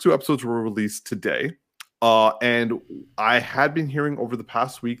released. The first 2 episodes were released today, and I had been hearing over the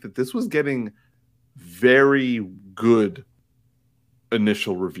past week that this was getting very good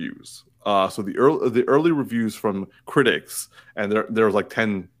initial reviews. So the early reviews from critics, and there's like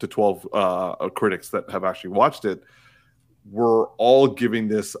 10 to 12 critics that have actually watched it, were all giving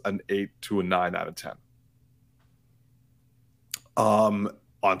this an 8 to a 9 out of 10.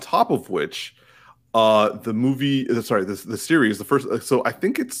 On top of which, the series, the first, so I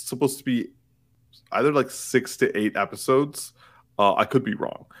think it's supposed to be either like 6 to 8 episodes. I could be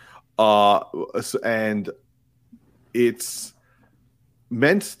wrong. And it's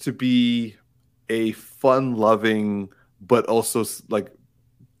meant to be a fun-loving, but also like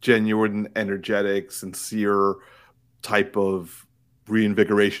genuine, energetic, sincere type of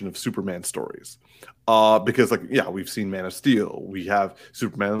reinvigoration of Superman stories. Because we've seen Man of Steel, we have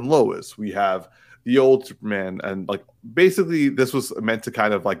Superman and Lois, we have the old Superman, and like basically this was meant to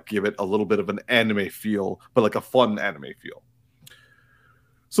kind of like give it a little bit of an anime feel, but like a fun anime feel.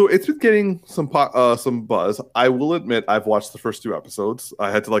 So it's been getting some buzz. I will admit I've watched the first 2 episodes.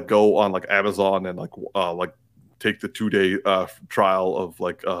 I had to like go on like Amazon and like take the 2-day trial of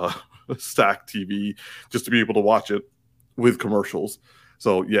like Stack TV just to be able to watch it with commercials.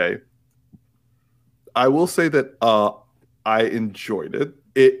 So yay. I will say that I enjoyed it.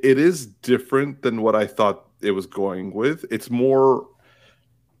 It is different than what I thought it was going with. It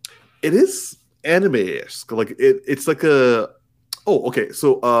is anime-esque. Like it's like a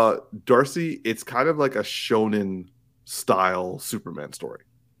so Darcy, it's kind of like a shonen style Superman story.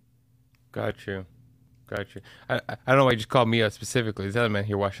 Got you. I don't know why you just called me out specifically. Is that a man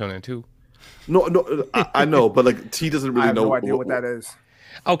here watch shonen too? No, I know, but like T doesn't really know. No idea what that is.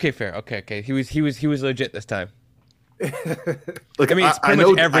 Okay, fair. Okay. He was legit this time. Like I mean, it's pretty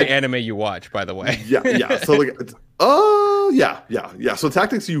much every anime you watch, by the way. Yeah. So like, yeah. So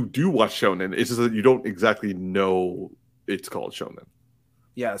tactics, you do watch shonen. It's just that you don't exactly know it's called shonen.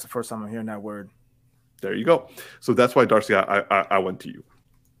 Yeah, it's the first time I'm hearing that word. There you go. So that's why, Darcy, I went to you.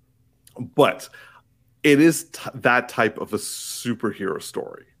 But it is that type of a superhero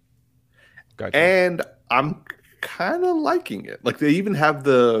story. Gotcha. And I'm kind of liking it. Like they even have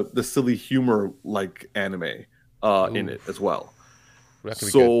the silly humor like anime in it as well. That could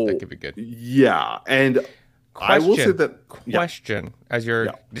be good. That could be good. Yeah, and I will say that as you're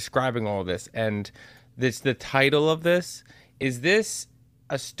describing all this, and the title of this, is this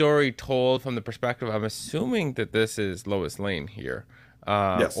a story told from the perspective? I'm assuming that this is Lois Lane here,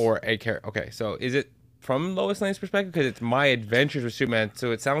 yes. Or a character. Okay, so is it from Lois Lane's perspective? Because it's My Adventures with Superman,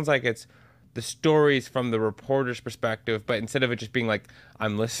 so it sounds like it's the stories from the reporter's perspective, but instead of it just being like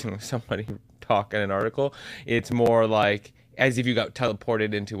I'm listening to somebody talk in an article, it's more like as if you got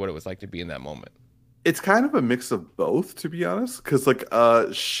teleported into what it was like to be in that moment. It's kind of a mix of both, to be honest, because like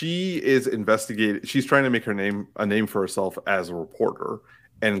she is investigating. She's trying to make a name for herself as a reporter,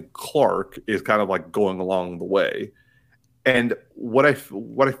 and Clark is kind of like going along the way. And what I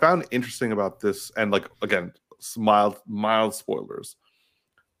found interesting about this, and like again, mild spoilers.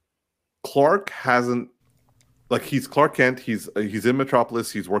 Clark hasn't, like, he's Clark Kent. He's in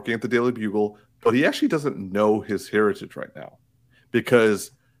Metropolis. He's working at the Daily Bugle, but he actually doesn't know his heritage right now,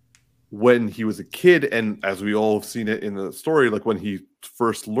 because when he was a kid, and as we all have seen it in the story, like when he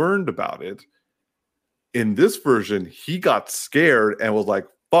first learned about it, in this version, he got scared and was like,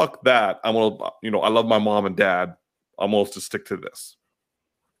 "Fuck that! I love my mom and dad. I'm supposed to stick to this."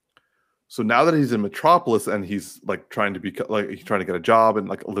 So now that he's in Metropolis and he's like trying to get a job and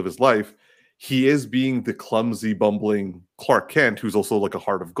like live his life, he is being the clumsy, bumbling Clark Kent, who's also like a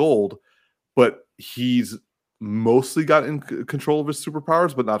heart of gold, but he's mostly got in control of his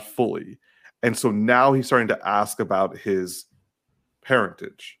superpowers, but not fully. And so now he's starting to ask about his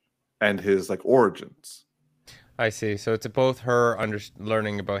parentage and his like origins. I see. So it's both her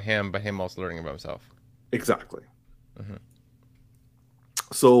learning about him, but him also learning about himself. Exactly. Mm-hmm.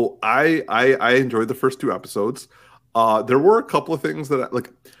 So I enjoyed the first 2 episodes. There were a couple of things that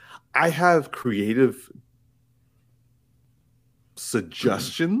I have creative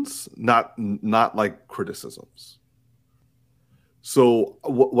suggestions, not like criticisms. So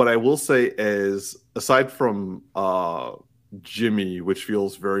what I will say is, aside from Jimmy, which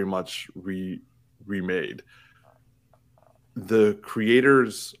feels very much remade, the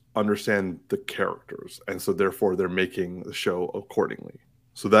creators understand the characters, and so therefore they're making the show accordingly.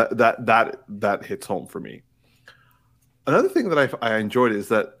 So that hits home for me. Another thing that I enjoyed is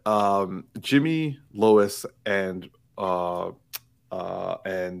that Jimmy, Lois, and oh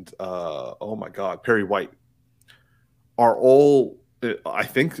my God, Perry White are all. I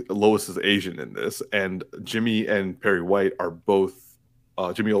think Lois is Asian in this, and Jimmy and Perry White are both.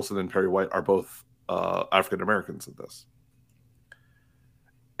 Jimmy Olsen and Perry White are both African Americans in this.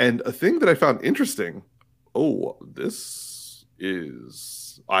 And a thing that I found interesting. Oh, this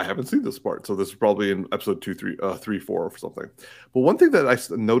is. I haven't seen this part, so this is probably in episode 2, 3, 4 or something. But one thing that I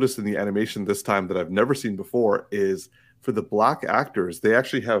noticed in the animation this time that I've never seen before is for the black actors, they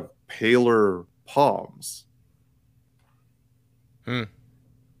actually have paler palms.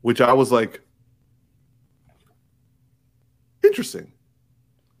 Which I was like, interesting.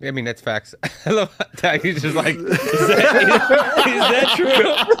 I mean, that's facts. I love that. He's just like, is that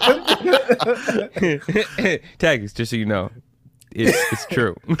true? Tag, just so you know, it's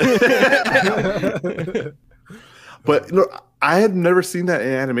true. But I had never seen that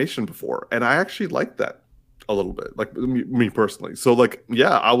in animation before, and I actually liked that a little bit, like me personally. So, like,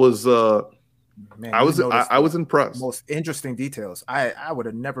 yeah, I was impressed. Most interesting details. I would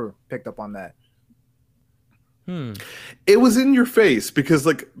have never picked up on that. It was in your face because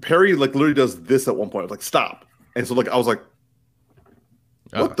like Perry like literally does this at one point, like stop, and so like I was like,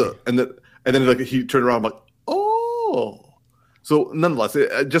 what the? And then like he turned around, I'm like, oh. So nonetheless,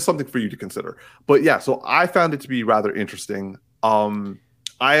 just something for you to consider. But yeah, so I found it to be rather interesting. I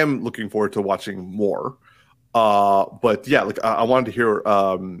am looking forward to watching more. But yeah, like I wanted to hear.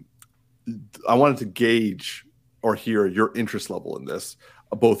 I wanted to gauge or hear your interest level in this,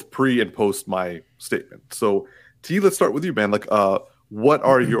 both pre and post my statement. So, T, let's start with you, man. Like, what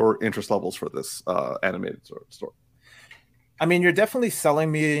are your interest levels for this animated story? I mean, you're definitely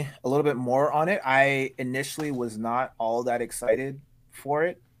selling me a little bit more on it. I initially was not all that excited for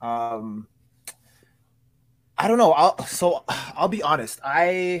it. I don't know. I'll be honest.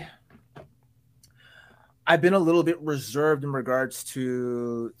 I've been a little bit reserved in regards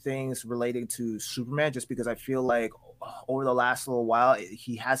to things relating to Superman, just because I feel like over the last little while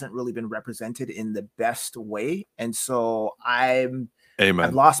he hasn't really been represented in the best way, and so I've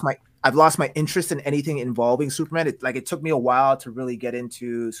lost my interest in anything involving Superman. It took me a while to really get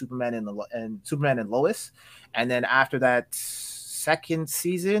into Superman and Superman and Lois, and then after that second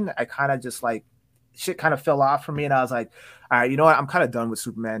season, I kind of just like shit kind of fell off for me, and I was like, all right, you know what? I'm kind of done with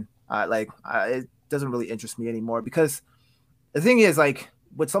Superman. It doesn't really interest me anymore, because the thing is, like,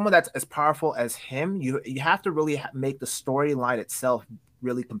 with someone that's as powerful as him, you have to really make the storyline itself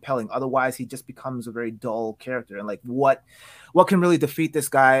really compelling. Otherwise, he just becomes a very dull character. And like, what can really defeat this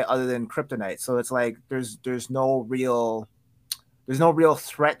guy other than kryptonite? So it's like there's no real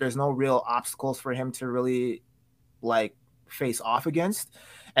threat. There's no real obstacles for him to really like face off against.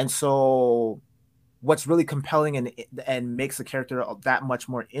 And so what's really compelling and makes the character that much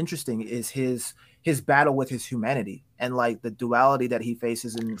more interesting is his battle with his humanity, and like the duality that he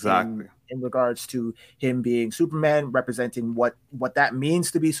faces in regards to him being Superman, representing what that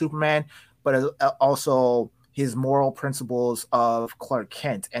means to be Superman, but also his moral principles of Clark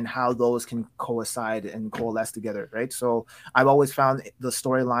Kent and how those can coincide and coalesce together, right? So I've always found the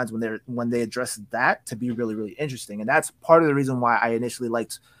storylines when they address that to be really, really interesting, and that's part of the reason why I initially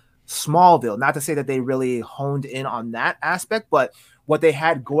liked Smallville. Not to say that they really honed in on that aspect, but what they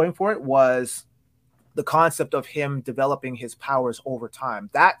had going for it was the concept of him developing his powers over time.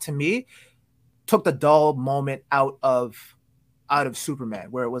 That to me took the dull moment out of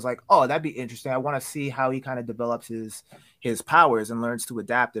Superman, where it was like, oh, that'd be interesting. I want to see how he kind of develops his powers and learns to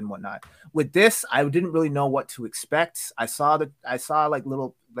adapt and whatnot. With this, I didn't really know what to expect. I saw like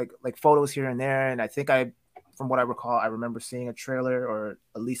little like photos here and there, and I think from what I recall, I remember seeing a trailer or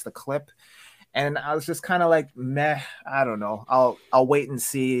at least a clip, and I was just kind of like, meh, I don't know. I'll wait and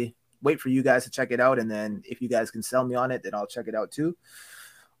see. Wait for you guys to check it out, and then if you guys can sell me on it, then I'll check it out too.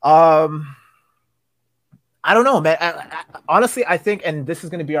 I don't know, man. Honestly, I think, and this is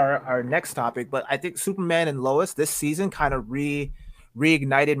going to be our next topic, but I think Superman and Lois this season kind of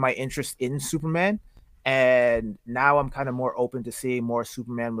reignited my interest in Superman, and now I'm kind of more open to seeing more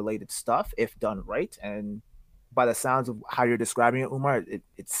Superman related stuff if done right. And by the sounds of how you're describing it, Umar,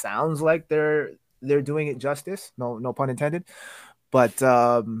 it sounds like they're doing it justice. No pun intended. But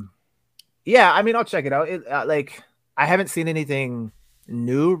yeah, I mean, I'll check it out. I haven't seen anything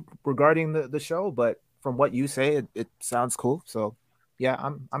new regarding the show, but from what you say, it sounds cool. So yeah,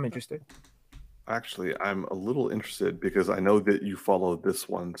 I'm interested. Actually, I'm a little interested because I know that you followed this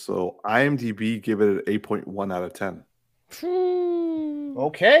one. So IMDb gave it an 8.1 out of 10.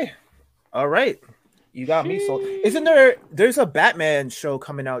 Okay. All right. You got me. So isn't there's a Batman show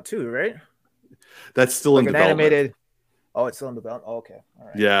coming out too, right? That's still in development. Oh, it's still in development. Oh, okay, all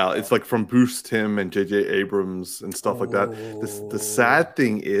right. Yeah, it's like from Bruce Timm and J.J. Abrams and stuff like that. The sad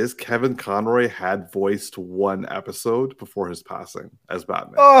thing is Kevin Conroy had voiced one episode before his passing as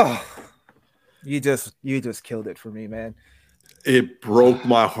Batman. Oh, you just killed it for me, man. It broke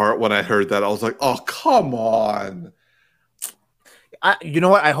my heart when I heard that. I was like, "Oh, come on!" You know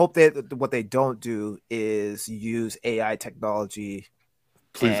what? I hope that what they don't do is use AI technology.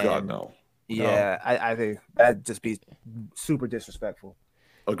 Please, God, no. Yeah, no. I think that'd just be super disrespectful.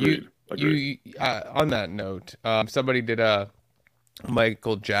 Agreed. On that note, somebody did a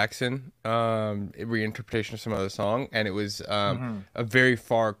Michael Jackson reinterpretation of some other song, and it was a very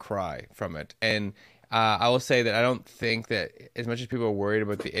far cry from it. And I will say that I don't think that as much as people are worried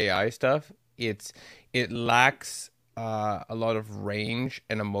about the AI stuff, it lacks a lot of range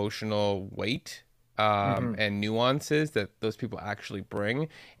and emotional weight and nuances that those people actually bring.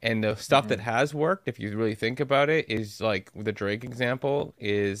 And the stuff that has worked, if you really think about it, is like the Drake example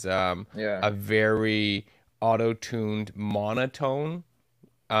is a very auto-tuned monotone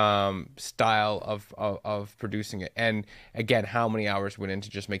style of producing it. And again, how many hours went into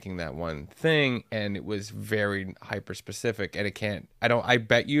just making that one thing, and it was very hyper specific. And I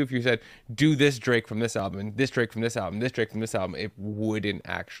bet you if you said do this Drake from this album and this Drake from this album, this Drake from this album, it wouldn't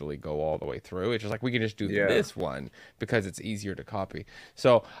actually go all the way through. It's just like we can just do this one because it's easier to copy.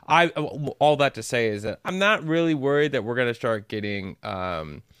 So all that to say is that I'm not really worried that we're gonna start getting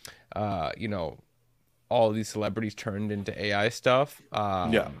all of these celebrities turned into AI stuff.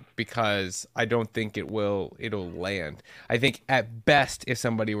 Because I don't think it'll land. I think at best, if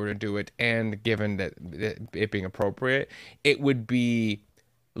somebody were to do it, and given that it being appropriate, it would be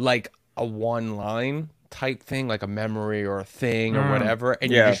like a one line type thing, like a memory or a thing or whatever,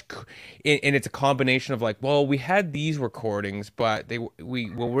 and you just and it's a combination of like, well, we had these recordings, but we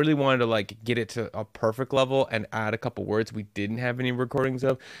really wanted to like get it to a perfect level and add a couple words we didn't have any recordings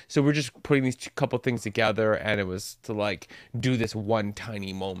of, so we're just putting these couple things together, and it was to like do this one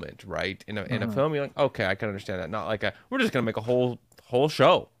tiny moment right in a film. You're like, okay, I can understand that. Not like we're just gonna make a whole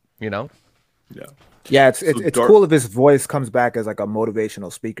show, Yeah, it's cool if his voice comes back as like a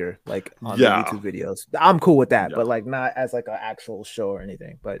motivational speaker, like on the YouTube videos. I'm cool with that, but like not as like an actual show or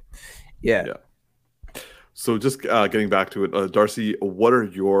anything. But yeah. So just getting back to it, Darcy, what are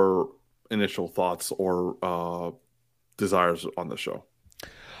your initial thoughts or desires on the show?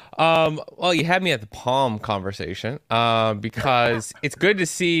 Well, you had me at the palm conversation because it's good to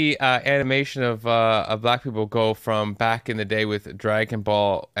see animation of black people go from back in the day with Dragon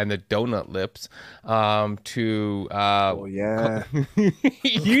Ball and the donut lips to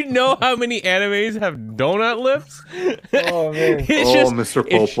you know how many animes have donut lips? Oh man, Mr.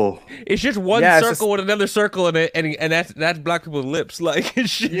 Popo. It's just one circle with another circle in it, and that's black people's lips. Like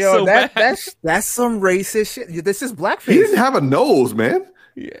it's just so bad. That's some racist shit. This is blackface. He didn't have a nose, man.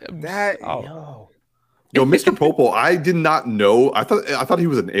 Yeah, Yo, Mr. Popo, I did not know. I thought he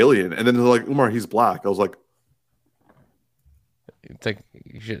was an alien, and then they're like, Umar, he's black. I was like, it's like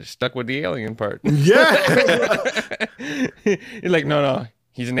you should have stuck with the alien part. Yeah. You're like, no,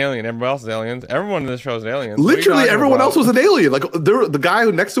 he's an alien. Everyone else is aliens. Everyone in this show is an alien. Literally, everyone else was an alien. Like the guy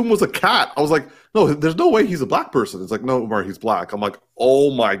who next to him was a cat. I was like, no, there's no way he's a black person. It's like, no, Umar, he's black. I'm like,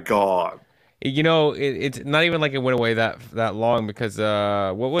 oh my god. You know, it's not even like it went away that long because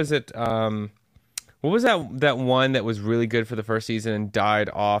what was it? What was that one that was really good for the first season and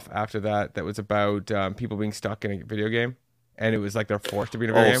died off after that? That was about people being stuck in a video game, and it was like they're forced to be in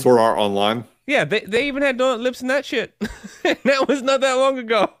a video game. Sword Art Online. Yeah, they even had donut lips in that shit. That was not that long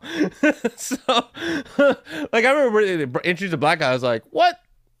ago. So, like I remember they introduced a black guy. I was like, what?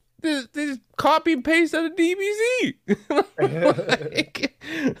 They just copy and paste out of DBZ.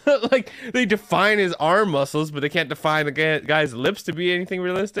 like they define his arm muscles, but they can't define the guy's lips to be anything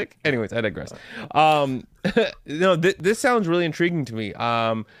realistic. Anyways, I digress. This sounds really intriguing to me.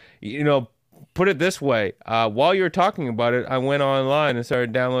 Put it this way: while you were talking about it, I went online and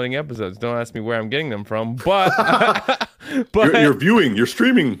started downloading episodes. Don't ask me where I'm getting them from, but you're viewing, you're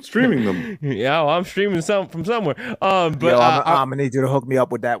streaming them. Yeah, well, I'm streaming from somewhere. I'm gonna need you to hook me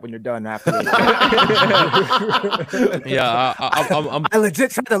up with that when you're done after. I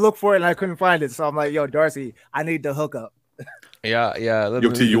legit tried to look for it and I couldn't find it, so I'm like, yo, Darcy, I need the hookup. Yeah.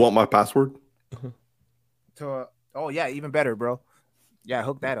 Yo, T, you want my password? Even better, bro. Yeah,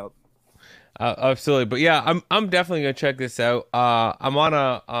 hook that up. Absolutely, but yeah, I'm definitely gonna check this out. I'm on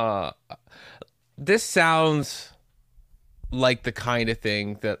a. This sounds like the kind of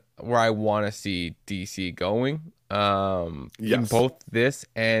thing where I want to see DC going. In both this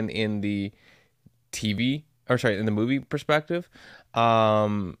and in the in the movie perspective.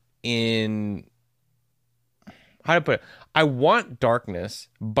 how to put it? I want darkness,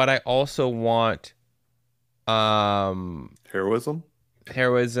 but I also want Heroism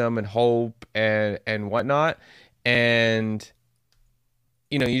and hope and whatnot. And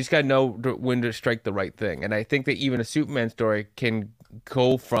you know, you just gotta know when to strike the right thing. And I think that even a Superman story can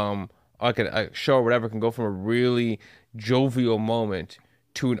go from like a show or whatever can go from a really jovial moment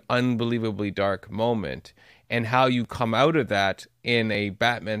to an unbelievably dark moment. And how you come out of that in a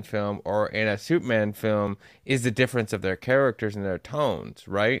Batman film or in a Superman film is the difference of their characters and their tones,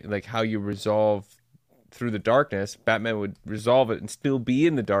 right? Like how you resolve through the darkness. Batman would resolve it and still be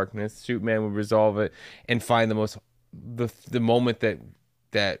in the darkness. Superman would resolve it and find the moment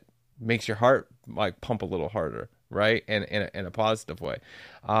that makes your heart like pump a little harder, right? And in a positive way.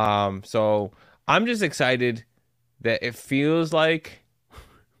 So I'm just excited that it feels like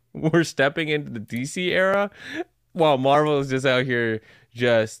we're stepping into the DC era while Marvel is just out here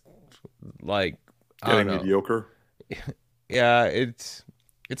just like getting mediocre. Yeah, it's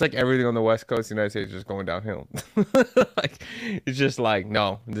like everything on the West Coast of the United States is just going downhill. Like it's just like,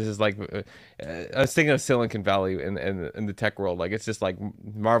 no, this is like I was thinking of Silicon Valley in the tech world. Like it's just like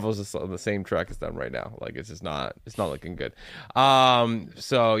Marvel's just on the same track as them right now. Like it's just not looking good.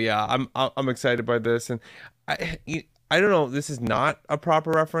 So yeah, I'm excited by this, and I don't know, this is not a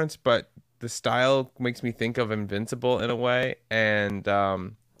proper reference, but the style makes me think of Invincible in a way. And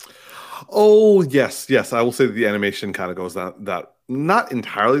oh yes, I will say that the animation kind of goes that not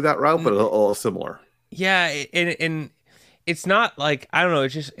entirely that route, but a similar. Yeah, and it's not like, I don't know,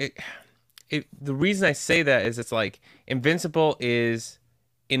 it's just the reason I say that is it's like Invincible is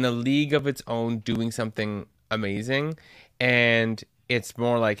in a league of its own doing something amazing, and it's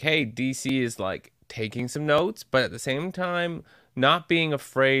more like, hey, DC is like taking some notes, but at the same time not being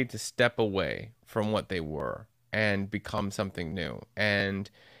afraid to step away from what they were and become something new. And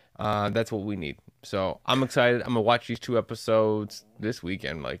that's what we need. So I'm excited. I'm gonna watch these 2 episodes this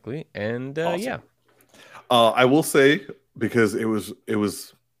weekend likely. And awesome. Yeah, I will say, because it was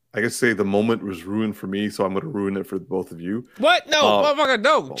I guess say the moment was ruined for me, so I'm going to ruin it for both of you. What? No, motherfucker,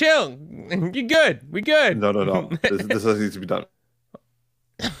 no, chill. You good? We good? No. This needs to be done.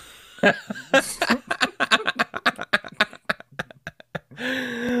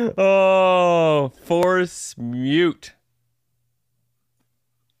 Oh, force mute.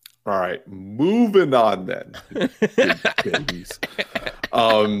 All right, moving on then. Babies.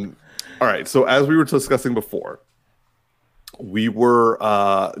 All right, so as we were discussing before, we're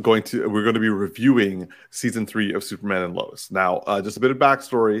going to be reviewing season 3 of Superman and Lois. Now, just a bit of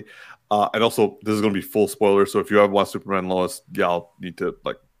backstory, and also this is going to be full spoiler. So if you haven't watched Superman and Lois, y'all need to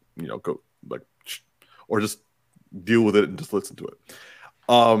go or just deal with it and just listen to it.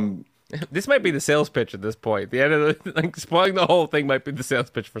 This might be the sales pitch at this point. The end of spoiling the whole thing might be the sales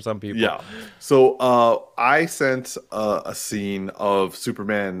pitch for some people. Yeah. So I sent a scene of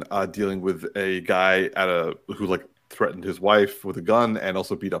Superman dealing with a guy who threatened his wife with a gun and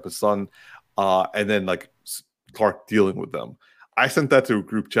also beat up his son, and then Clark dealing with them. I sent that to a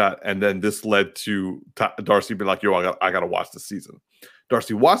group chat, and then this led to Darcy being like, "Yo, I gotta watch this season."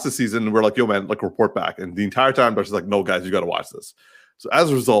 Darcy watched the season, and we're like, "Yo, man, report back." And the entire time, Darcy's like, "No, guys, you gotta watch this." So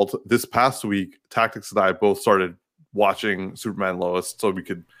as a result, this past week, Tactics and I both started watching Superman and Lois so we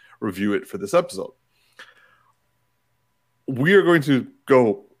could review it for this episode. We are going to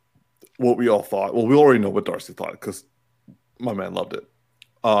go what we all thought. Well, we already know what Darcy thought because my man loved it.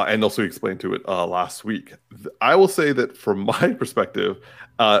 And also explained to it last week. I will say that from my perspective,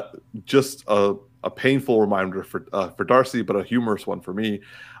 just a painful reminder for Darcy, but a humorous one for me.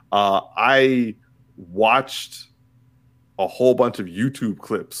 I watched a whole bunch of YouTube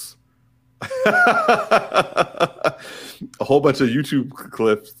clips.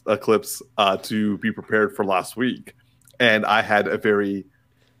 Clips to be prepared for last week. And I had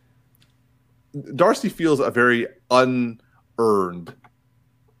Darcy feels a very unearned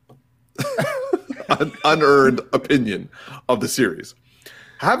opinion of the series.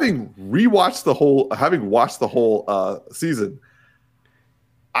 Having watched the whole season,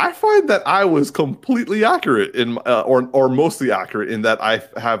 I find that I was completely accurate or mostly accurate in that I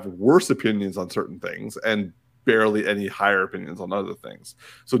have worse opinions on certain things and barely any higher opinions on other things.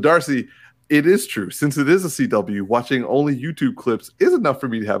 So Darcy, it is true. Since it is a CW, watching only YouTube clips is enough for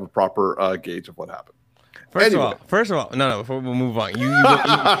me to have a proper gauge of what happened. First of all, no. Before we move on, you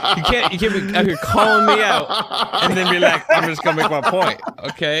can't be out here calling me out and then be like, I'm just gonna make my point,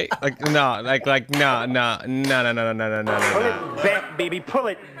 okay? No. Pull it back, baby. Pull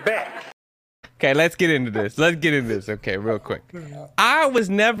it back. Okay, let's get into this. Okay, real quick. I was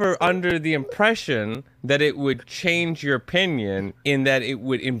never under the impression that it would change your opinion in that it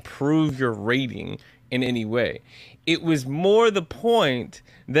would improve your rating in any way. It was more the point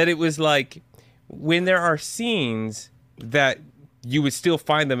that it was like when there are scenes that you would still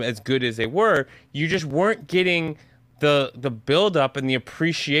find them as good as they were, you just weren't getting the build up and the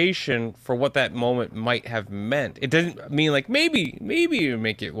appreciation for what that moment might have meant. It doesn't mean like maybe it would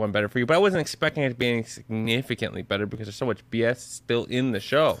make it one better for you, but I wasn't expecting it to be any significantly better because there's so much BS still in the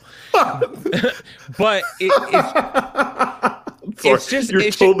show. But it's just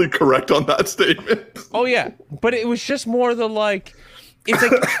you're totally correct on that statement. Oh yeah, but it was just more the like. It's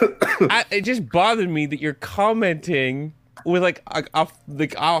like it just bothered me that you're commenting with like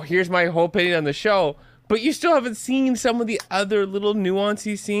oh, here's my whole opinion on the show. But you still haven't seen some of the other little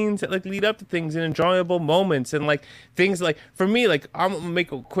nuancy scenes that like lead up to things and enjoyable moments and like things like for me, like I'm gonna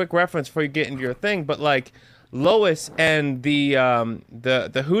make a quick reference before you get into your thing, but like Lois and the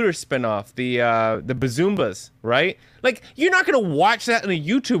Hooters spinoff, the Bazoombas, right? Like you're not gonna watch that in a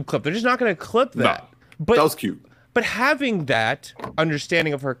YouTube clip. They're just not gonna clip that. No, but that was cute. But having that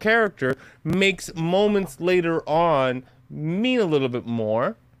understanding of her character makes moments later on mean a little bit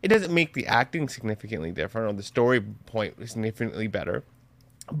more. It doesn't make the acting significantly different or the story point significantly better.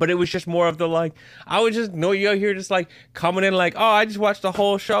 But it was just more of the like, I would just know you out here just like coming in like, oh, I just watched the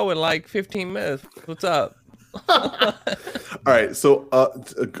whole show in like 15 minutes. What's up? All right. So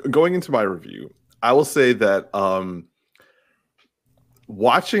going into my review, I will say that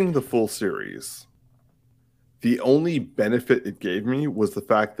watching the full series, the only benefit it gave me was the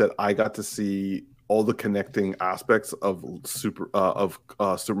fact that I got to see all the connecting aspects of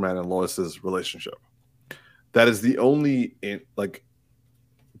Superman and Lois's relationship. That is the only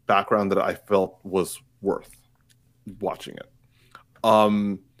background that I felt was worth watching it.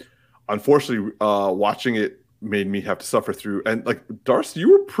 Unfortunately, watching it made me have to suffer through. And like Darcy,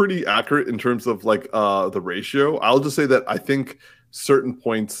 you were pretty accurate in terms of like the ratio. I'll just say that I think certain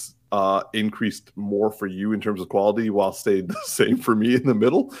points increased more for you in terms of quality while stayed the same for me in the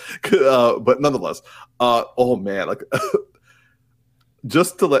middle. But nonetheless, oh man, like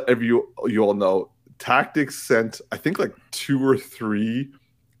just to let you all know, Tactics sent I think like 2 or 3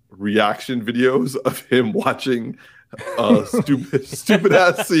 reaction videos of him watching stupid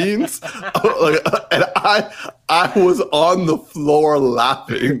ass scenes. And I was on the floor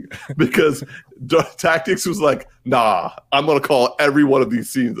laughing because Tactics was like, nah, I'm gonna call every one of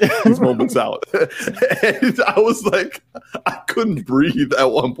these moments out. And I was like, I couldn't breathe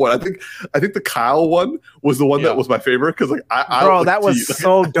at one point. I think the Kyle one was the one that was my favorite because like bro, that was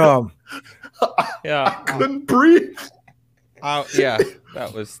so dumb. I couldn't breathe.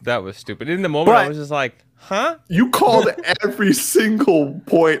 That was stupid. In the moment, I was just like, huh? You called every single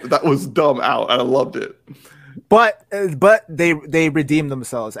point that was dumb out, and I loved it. But they redeemed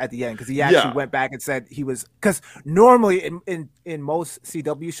themselves at the end because he actually went back and said he was, because normally in most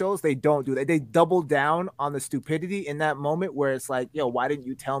CW shows they don't do that. They double down on the stupidity in that moment where it's like, yo, why didn't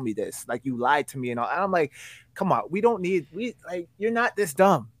you tell me this? Like you lied to me and all. And I'm like, come on, you're not this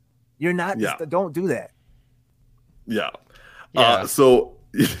dumb. You're not. Don't do that. Yeah. So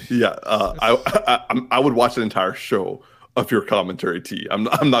I would watch an entire show of your commentary, T. I'm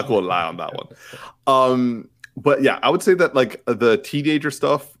not going to lie on that one. But yeah, I would say that like the teenager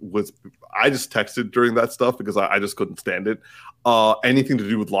stuff was, I just texted during that stuff because I just couldn't stand it. Anything to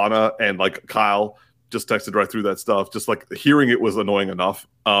do with Lana and like Kyle, just texted right through that stuff. Just like hearing it was annoying enough.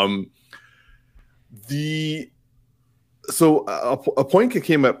 So a point that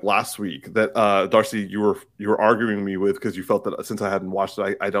came up last week that Darcy, you were arguing me with because you felt that since I hadn't watched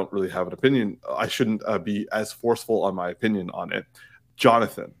it, I don't really have an opinion. I shouldn't be as forceful on my opinion on it.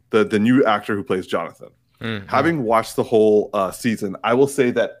 Jonathan, the new actor who plays Jonathan. Mm-hmm. Having watched the whole season, I will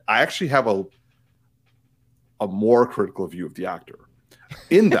say that I actually have a more critical view of the actor.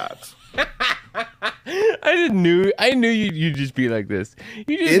 In that, I knew you'd just be like this.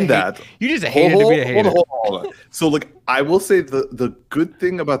 You just hated to be a hater. Hold on. So like I will say the good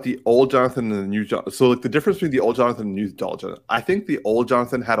thing about the old Jonathan and the new Jonathan. So like the difference between the old Jonathan and the new Jonathan, I think the old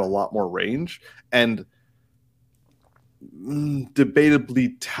Jonathan had a lot more range and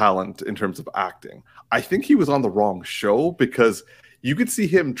debatably talent in terms of acting. I think he was on the wrong show because you could see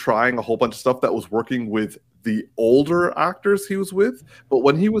him trying a whole bunch of stuff that was working with the older actors he was with, but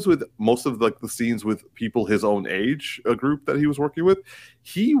when he was with most of like the scenes with people his own age, a group that he was working with,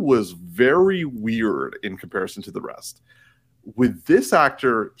 he was very weird in comparison to the rest. With this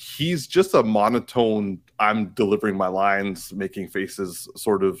actor, he's just a monotone, I'm delivering my lines, making faces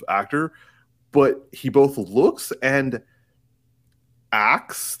sort of actor, but he both looks and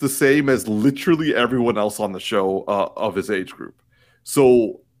acts the same as literally everyone else on the show of his age group.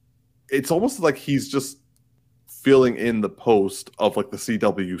 So it's almost like he's just filling in the post of like the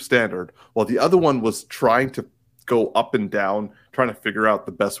CW standard, while the other one was trying to go up and down, trying to figure out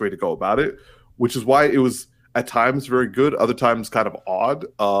the best way to go about it, which is why it was at times very good, other times kind of odd.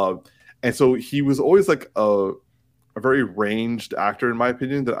 And so he was always like a very ranged actor, in my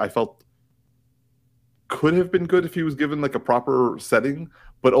opinion, that I felt could have been good if he was given like a proper setting.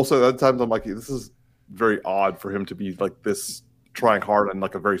 But also at other times I'm like, this is very odd for him to be like this trying hard on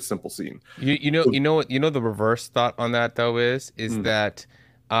like a very simple scene. You know the reverse thought on that though is that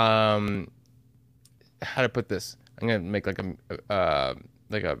how to put this? I'm gonna make like a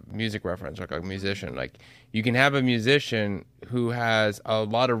music reference, like a musician. Like you can have a musician who has a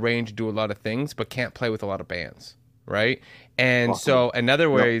lot of range to do a lot of things, but can't play with a lot of bands, right? And so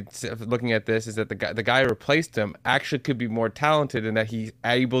another way of looking at this is that the guy who replaced him actually could be more talented in that he's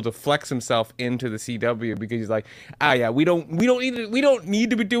able to flex himself into the CW because he's like, we don't need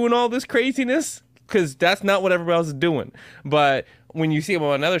to be doing all this craziness because that's not what everybody else is doing. But when you see him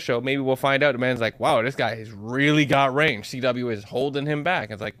on another show, maybe we'll find out the man's like, wow, this guy has really got range. CW is holding him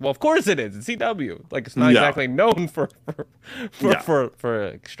back. It's like, well, of course it is. It's CW. Like it's not exactly known for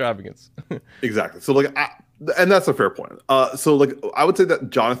extravagance. Exactly. So like, and that's a fair point. So like, I would say that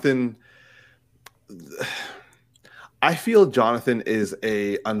Jonathan, I feel Jonathan is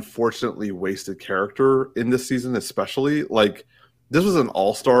a unfortunately wasted character in this season, especially. Like, this was an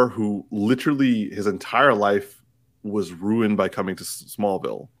all-star who literally his entire life was ruined by coming to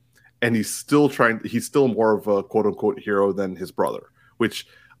Smallville, and he's still more of a quote-unquote hero than his brother, which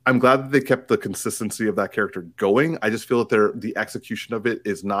I'm glad that they kept the consistency of that character going. I just feel that the execution of it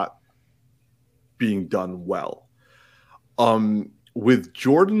is not being done well. With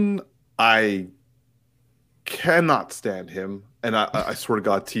Jordan, I cannot stand him, and I swear to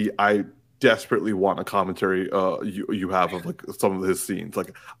God, T, I desperately want a commentary you have of like some of his scenes.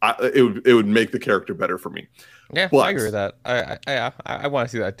 Like it would make the character better for me. Yeah, but, I agree with that. I want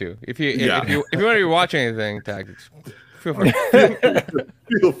to see that too. If you want to watch anything, tactics, feel free.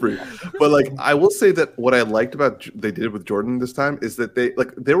 Feel free. But like I will say that what I liked about they did with Jordan this time is that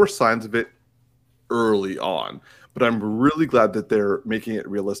there were signs of it early on, but I'm really glad that they're making it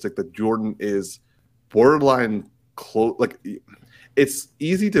realistic that Jordan is borderline close. Like it's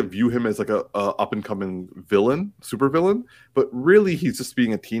easy to view him as like a up and coming villain, super villain, but really he's just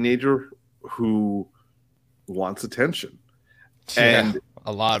being a teenager who wants attention. And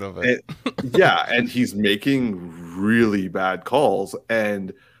a lot of it. And he's making really bad calls.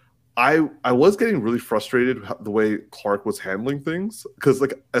 And I was getting really frustrated the way Clark was handling things, because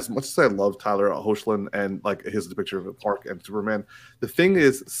like as much as I love Tyler Hoechlin and like his depiction of Clark and Superman, the thing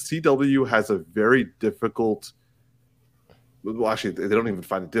is CW has a very difficult. Well, actually, they don't even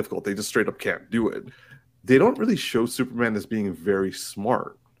find it difficult. They just straight up can't do it. They don't really show Superman as being very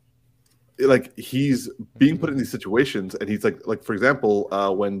smart. Like he's being put in these situations, and he's like for example,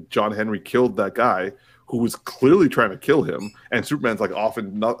 when John Henry killed that guy who was clearly trying to kill him, and Superman's like off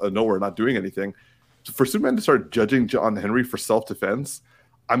in nowhere, not doing anything. For Superman to start judging John Henry for self-defense,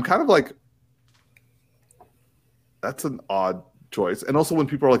 I'm kind of like, that's an odd choice. And also when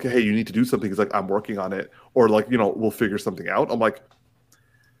people are like, hey, you need to do something, he's like, I'm working on it, or like, we'll figure something out. I'm like,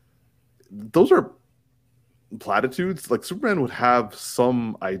 those are platitudes. Like Superman would have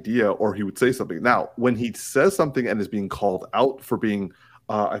some idea, or he would say something. Now when he says something and is being called out for being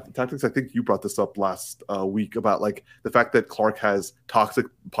tactics, I think you brought this up last week about like the fact that Clark has toxic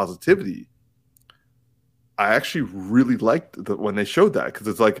positivity. I actually really liked when they showed that, because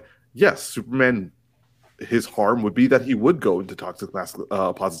it's like, yes, Superman, his harm would be that he would go into toxic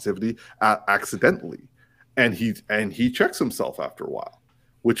positivity accidentally, and he checks himself after a while,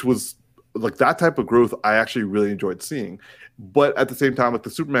 which was like that type of growth I actually really enjoyed seeing. But at the same time, like the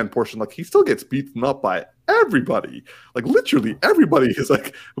Superman portion, like he still gets beaten up by everybody. Like literally everybody is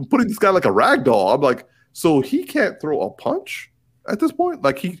like putting this guy like a rag doll. I'm like, so he can't throw a punch at this point?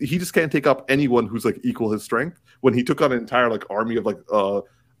 Like he just can't take up anyone who's like equal his strength, when he took on an entire like army of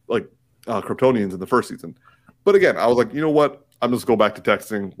Kryptonians in the first season. But again, I was like, you know what? I'm just go back to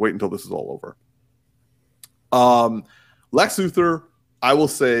texting, wait until this is all over. Lex Luthor, I will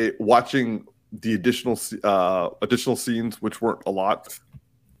say, watching the additional scenes, which weren't a lot,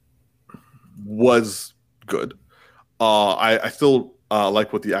 was good. I still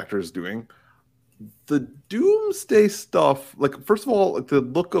like what the actor is doing. The Doomsday stuff, like first of all, the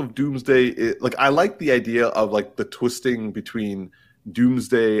look of Doomsday, I like the idea of like the twisting between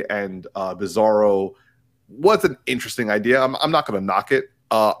Doomsday and Bizarro was an interesting idea. I'm not going to knock it.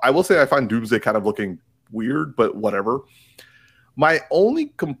 I will say I find Doomsday kind of looking weird, but whatever. My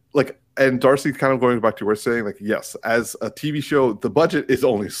only and Darcy, kind of going back to what we're saying, like, yes, as a TV show, the budget is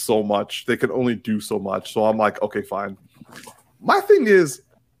only so much. They can only do so much. So I'm like, okay, fine. My thing is,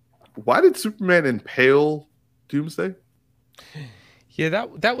 why did Superman impale Doomsday? Yeah,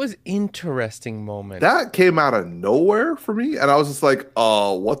 that was interesting moment. That came out of nowhere for me, and I was just like,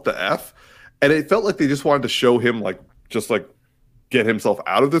 what the F? And it felt like they just wanted to show him, like, just like get himself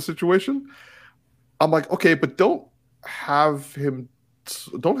out of the situation. I'm like, okay, but don't have,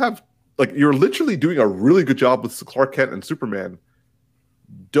 like, you're literally doing a really good job with Clark Kent and Superman.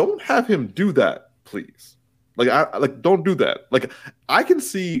 Don't have him do that, please. Like, don't do that. Like, I can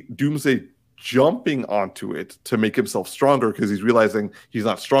see Doomsday jumping onto it to make himself stronger because he's realizing he's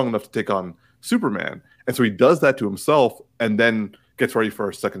not strong enough to take on Superman. And so he does that to himself and then gets ready for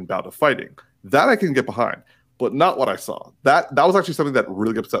a second bout of fighting. That I can get behind, but not what I saw. That was actually something that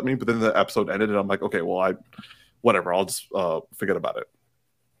really upset me. But then the episode ended and I'm like, okay, well, whatever. I'll just forget about it.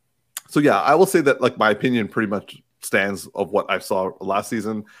 So yeah, I will say that, like, my opinion pretty much stands of what I saw last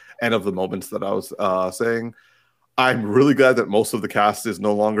season and of the moments that I was saying. I'm really glad that most of the cast is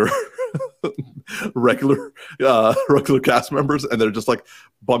no longer regular cast members, and they're just like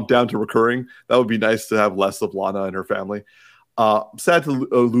bumped down to recurring. That would be nice to have less of Lana and her family. Sad to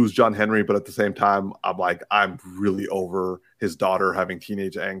lose John Henry, but at the same time, I'm really over his daughter having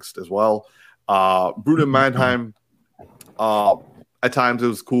teenage angst as well. Bruno Mannheim, at times it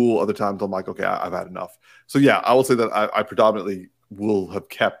was cool. Other times I'm like, okay, I've had enough. So yeah, I will say that I predominantly will have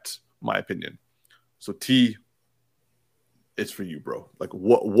kept my opinion. So T, it's for you, bro. Like,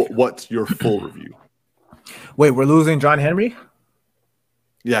 what's your full review? Wait, we're losing John Henry?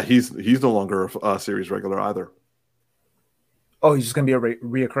 Yeah, he's no longer a series regular either. Oh, he's just gonna be a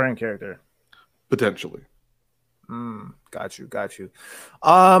reoccurring character, potentially. Got you.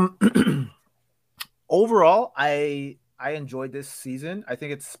 Overall, I enjoyed this season. I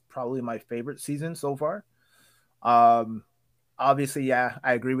think it's probably my favorite season so far. Obviously, yeah,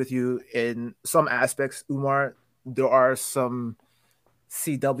 I agree with you in some aspects, Umar. There are some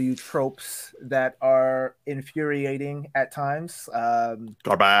CW tropes that are infuriating at times.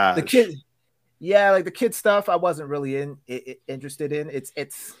 Garbage. The kid, yeah, like the kid stuff, I wasn't really interested in.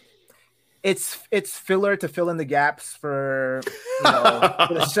 It's filler to fill in the gaps for,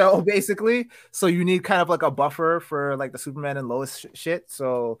 for the show, basically. So you need kind of like a buffer for like the Superman and Lois shit.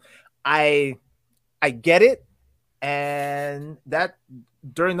 So I get it, and that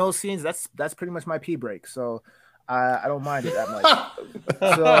during those scenes, that's pretty much my pee break. So I don't mind it that much.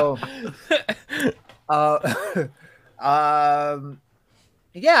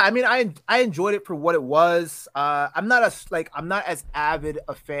 Yeah, I mean, I enjoyed it for what it was. I'm not as avid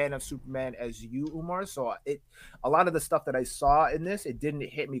a fan of Superman as you, Umar. So a lot of the stuff that I saw in this, it didn't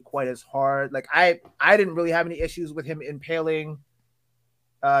hit me quite as hard. Like I didn't really have any issues with him impaling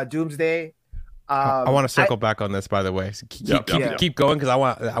Doomsday. I want to circle back on this, by the way. So keep going, because I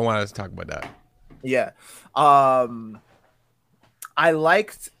want us to talk about that. Yeah. I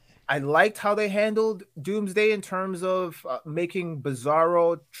liked how they handled Doomsday in terms of making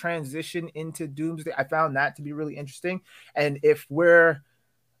Bizarro transition into Doomsday. I found that to be really interesting. And if we're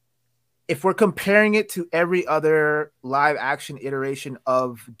comparing it to every other live action iteration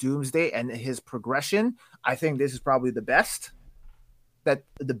of Doomsday and his progression, I think this is probably the best that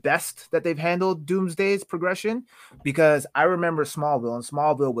they've handled Doomsday's progression, because I remember Smallville, and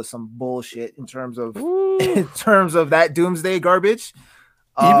Smallville was some bullshit in terms of that Doomsday garbage.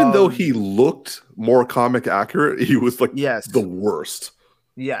 Even though he looked more comic accurate, he was like the worst.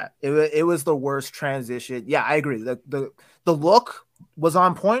 Yeah, it was the worst transition. Yeah, I agree. The look was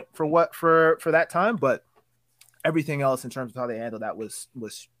on point for that time, but everything else in terms of how they handled that was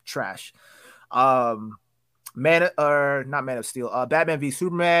trash. Batman v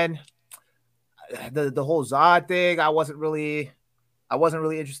Superman, the whole Zod thing, I wasn't really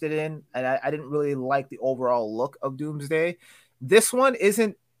interested in, and I didn't really like the overall look of Doomsday. This one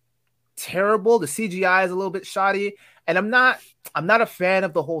isn't terrible. The CGI is a little bit shoddy, and I'm not a fan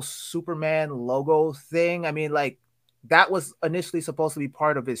of the whole Superman logo thing. I mean, like, that was initially supposed to be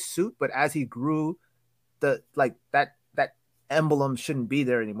part of his suit, but as he grew, that emblem shouldn't be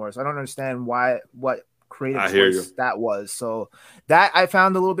there anymore. So I don't understand what creative choice that was. So that I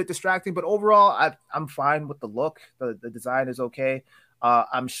found a little bit distracting, but overall I'm fine with the look. The design is okay.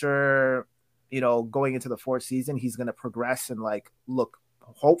 I'm sure, going into the fourth season, he's going to progress and like look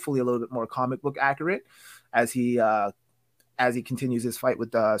hopefully a little bit more comic book accurate as he continues his fight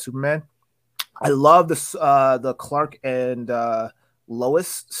with Superman. I love the Clark and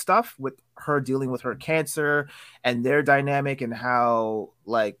Lois stuff with her dealing with her cancer and their dynamic, and how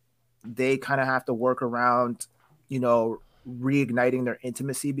like they kind of have to work around, reigniting their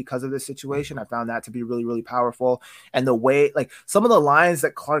intimacy because of this situation. I found that to be really, really powerful. And the way, like, some of the lines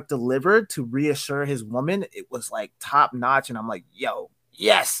that Clark delivered to reassure his woman, it was like top notch. And I'm like, yo,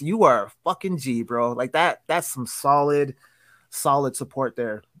 yes, you are a fucking G, bro. Like that's some solid support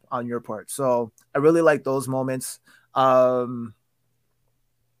there on your part. So I really like those moments. What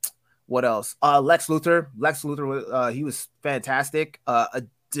else? Lex Luthor, he was fantastic. A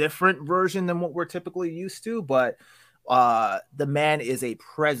different version than what we're typically used to, but the man is a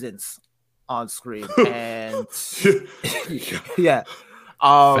presence on screen. And yeah.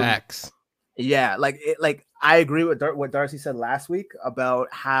 Facts. Yeah, like I agree with what Darcy said last week about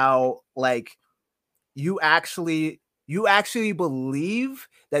how like you actually believe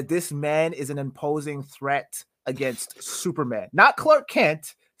that this man is an imposing threat against Superman, not Clark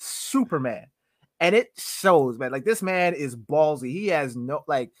Kent, Superman. And it shows, man. Like, this man is ballsy. He has no,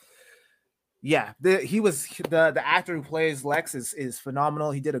 like, yeah, the actor who plays Lex is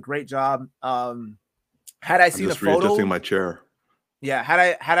phenomenal. He did a great job. Had I seen a photo, readjusting my chair. Yeah,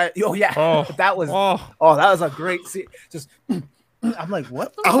 had I oh yeah, that was a great scene. Just I'm like,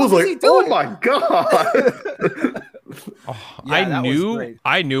 what the I was like, oh my god. Yeah,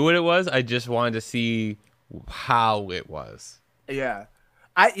 I knew what it was. I just wanted to see how it was. Yeah.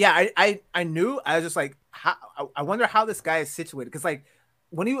 I knew. I was just like, how, I wonder how this guy is situated, because like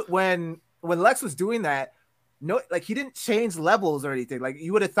when Lex was doing that, no, like, he didn't change levels or anything. Like,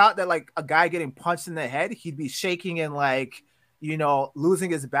 you would have thought that like a guy getting punched in the head, he'd be shaking and like, you know, losing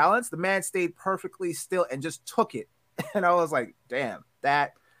his balance. The man stayed perfectly still and just took it. And I was like, damn,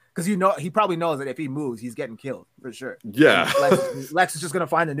 that, because you know, he probably knows that if he moves, he's getting killed for sure. Yeah. Lex is just gonna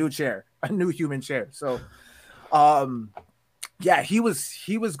find a new human chair. So yeah, he was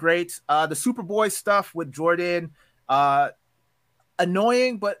great. The Superboy stuff with Jordan,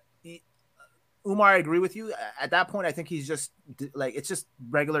 annoying, but Umar, I agree with you. At that point, I think he's just like, it's just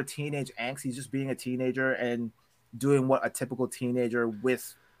regular teenage angst. He's just being a teenager and doing what a typical teenager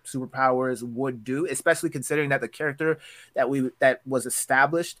with superpowers would do, especially considering that the character that was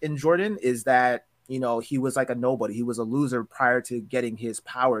established in Jordan is that, you know, he was like a nobody. He was a loser prior to getting his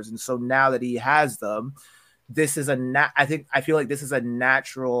powers. And so now that he has them, this is I feel like this is a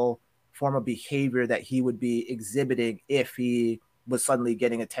natural form of behavior that he would be exhibiting if he was suddenly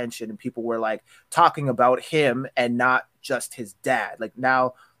getting attention and people were like talking about him and not just his dad. Like,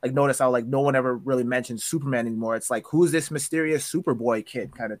 now, like, notice how like no one ever really mentions Superman anymore. It's like, who's this mysterious Superboy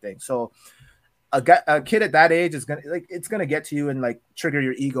kid kind of thing. So a kid at that age is it's gonna get to you and like trigger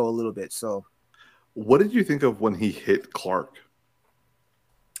your ego a little bit. So what did you think of when he hit Clark?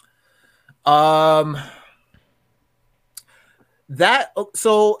 I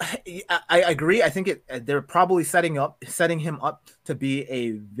agree. I think they're probably setting him up to be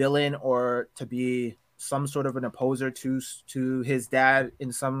a villain or to be some sort of an opposer to his dad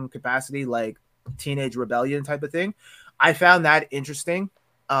in some capacity, like teenage rebellion type of thing. I found that interesting.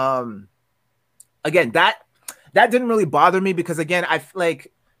 Again, that didn't really bother me because, again,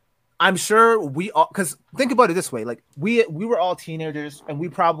 I'm sure we all, because think about it this way, like we were all teenagers and we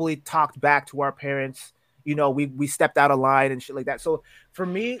probably talked back to our parents. You know, we stepped out of line and shit like that. So for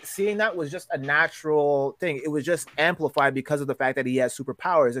me, seeing that was just a natural thing. It was just amplified because of the fact that he has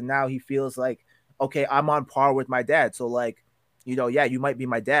superpowers. And now he feels like, okay, I'm on par with my dad. So like, you know, yeah, you might be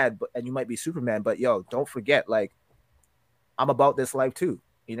my dad, and you might be Superman, but yo, don't forget, like, I'm about this life too.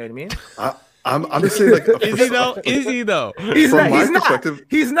 You know what I mean? I'm just saying, like, Is he though? He's perspective,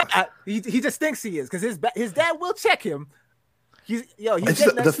 not. He just thinks he is, because his dad will check him. He's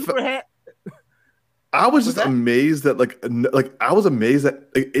getting that super hand. I was just amazed that I was amazed that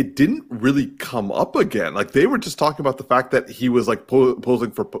it didn't really come up again. Like, they were just talking about the fact that he was like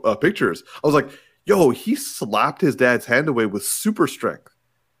posing for pictures. I was like, yo, he slapped his dad's hand away with super strength.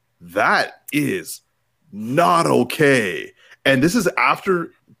 That is not okay. And this is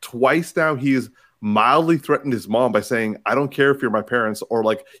after twice now he has mildly threatened his mom by saying, I don't care if you're my parents, or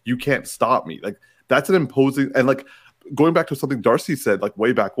like, you can't stop me. Like, that's an imposing, and like, going back to something Darcy said, like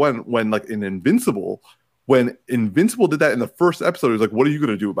way back when like in Invincible, when Invincible did that in the first episode, he was like, what are you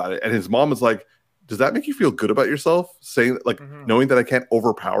going to do about it? And his mom was like, does that make you feel good about yourself? Saying like, knowing that I can't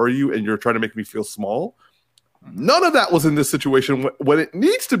overpower you and you're trying to make me feel small. None of that was in this situation when it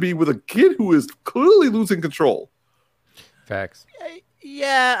needs to be with a kid who is clearly losing control. Facts.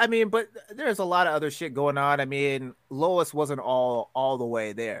 Yeah, I mean, but there's a lot of other shit going on. I mean, Lois wasn't all the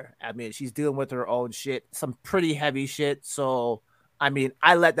way there. I mean, she's dealing with her own shit, some pretty heavy shit. So, I mean,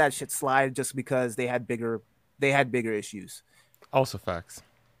 I let that shit slide just because they had bigger issues. Also facts.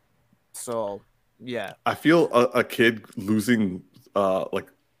 So, yeah. I feel a kid losing,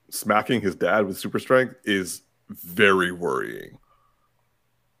 like smacking his dad with super strength is very worrying.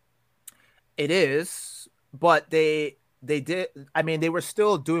 It is, but they did. I mean, they were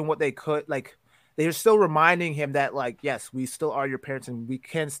still doing what they could. Like they were still reminding him that, like, yes, we still are your parents, and we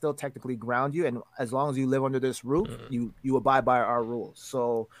can still technically ground you. And as long as you live under this roof, you abide by our rules.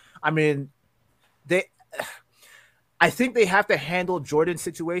 So, I mean, they. I think they have to handle Jordan's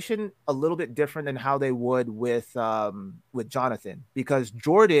situation a little bit different than how they would with Jonathan, because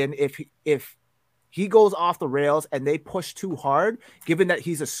Jordan, if he goes off the rails and they push too hard, given that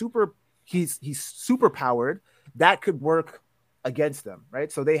he's super powered, that could work against them,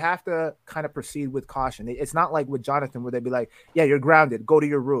 right? So they have to kind of proceed with caution. It's not like with Jonathan where they'd be like, yeah, you're grounded, go to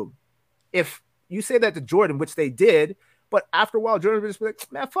your room. If you say that to Jordan, which they did, but after a while, Jordan would just be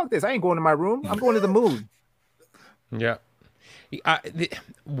like, man, fuck this, I ain't going to my room, I'm going to the moon. Yeah,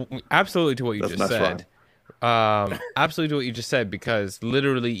 absolutely to what you just said. Absolutely to what you just said, because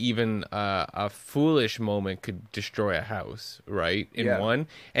literally even a foolish moment could destroy a house, right? One,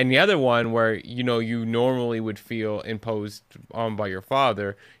 and the other one where you normally would feel imposed on by your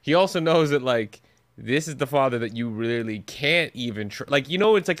father. He also knows that like this is the father that you really can't even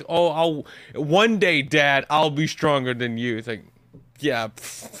it's like, oh, one day, Dad, I'll be stronger than you. It's like, yeah,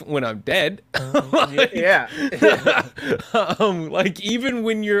 when I'm dead. Like even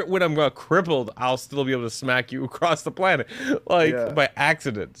when I'm crippled, I'll still be able to smack you across the planet, by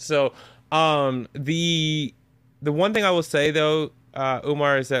accident. So, the one thing I will say though,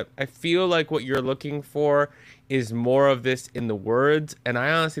 Umar, is that I feel like what you're looking for is more of this in the words, and I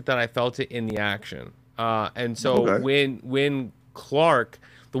honestly thought I felt it in the action. And so when Clark,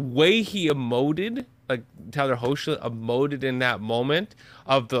 the way he emoted, like Tyler Hoechlin emoted in that moment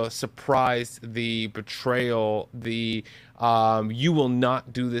of the surprise, the betrayal, the you will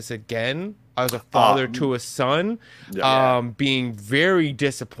not do this again, as a father to a son, being very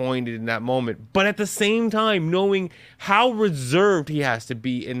disappointed in that moment, but at the same time knowing how reserved he has to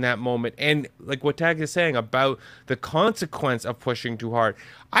be in that moment, and like what Tag is saying about the consequence of pushing too hard.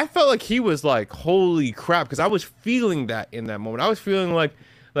 I felt like he was like, holy crap, because I was feeling that in that moment. I was feeling like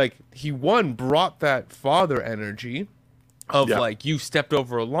he brought that father energy of like, you stepped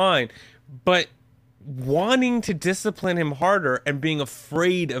over a line, but wanting to discipline him harder and being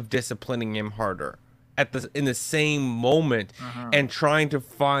afraid of disciplining him harder in the same moment, and trying to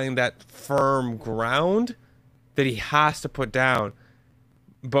find that firm ground that he has to put down,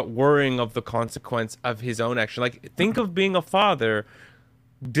 but worrying of the consequence of his own action. Like, think of being a father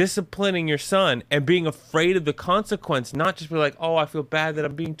disciplining your son and being afraid of the consequence, not just be like, oh, I feel bad that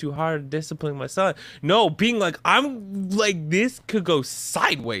I'm being too hard at disciplining my son. No, being like, I'm like, this could go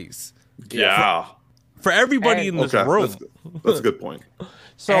sideways. For everybody in this room. That's a good point.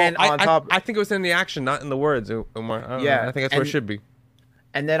 So I think it was in the action, not in the words, Umar. I think that's where it should be.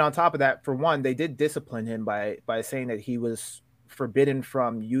 And then on top of that, for one, they did discipline him by saying that he was forbidden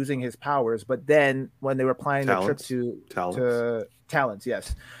from using his powers. But then when they were planning the trip to talents,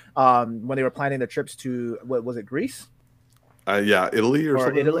 when they were planning the trips to, what was it, Greece? Italy or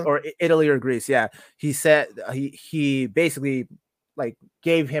something. Italy or Greece. Yeah, he said he basically like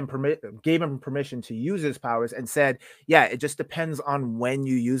gave him permission to use his powers, and said, yeah, it just depends on when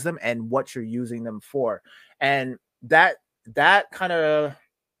you use them and what you're using them for. And that kind of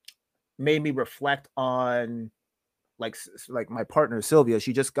made me reflect on like my partner Sylvia.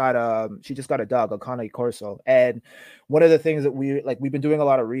 She just got a dog, a Cane Corso, and one of the things that we've been doing a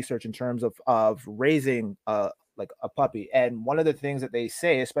lot of research in terms of raising like a puppy. And one of the things that they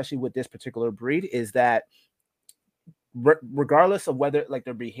say, especially with this particular breed, is that regardless of whether like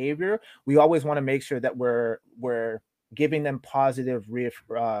their behavior, we always want to make sure that we're giving them positive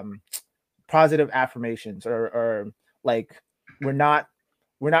affirmations, or like we're not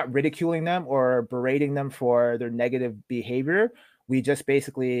ridiculing them or berating them for their negative behavior. We just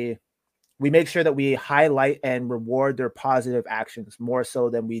basically make sure that we highlight and reward their positive actions more so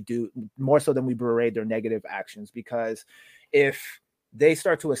than we berate their negative actions. Because if they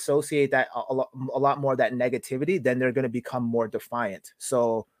start to associate that a lot more, that negativity, then they're going to become more defiant.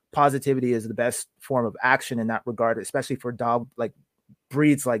 So positivity is the best form of action in that regard, especially for dog like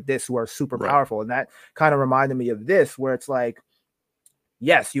breeds like this who are super powerful. And that kind of reminded me of this, where it's like,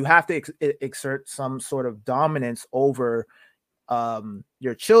 yes, you have to exert some sort of dominance over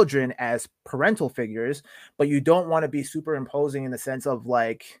your children as parental figures, but you don't want to be superimposing in the sense of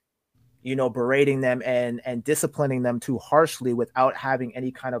like, berating them and disciplining them too harshly without having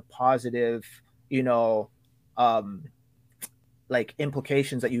any kind of positive, like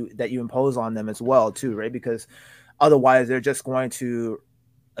implications that you impose on them as well too, right? Because otherwise they're just going to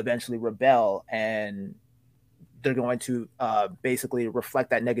eventually rebel and they're going to basically reflect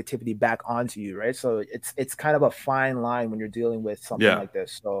that negativity back onto you, right? So it's kind of a fine line when you're dealing with something like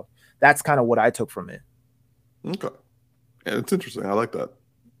this. So that's kind of what I took from it. Okay. Yeah, it's interesting. I like that.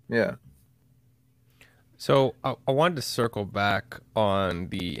 Yeah. So I wanted to circle back on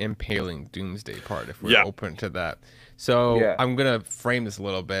the impaling Doomsday part, if we're open to that. So I'm going to frame this a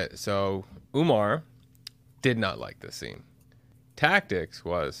little bit. So Umar did not like this scene. Tactics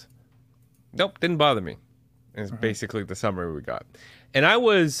was, nope, didn't bother me. Is basically the summary we got. And I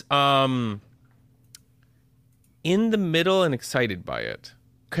was in the middle and excited by it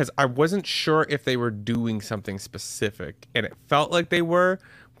because I wasn't sure if they were doing something specific. And it felt like they were,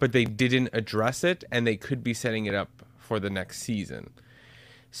 but they didn't address it, and they could be setting it up for the next season.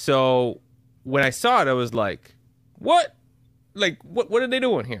 So when I saw it, I was like, what? Like, what are they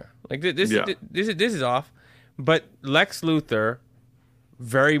doing here? Like, this is off. But Lex Luthor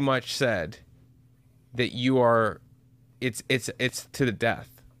very much said that it's to the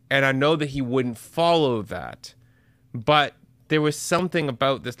death. And I know that he wouldn't follow that, but there was something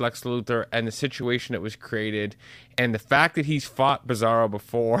about this Lex Luthor and the situation that was created and the fact that he's fought Bizarro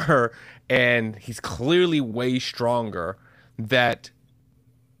before and he's clearly way stronger, that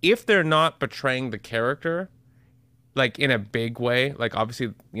if they're not portraying the character like in a big way, like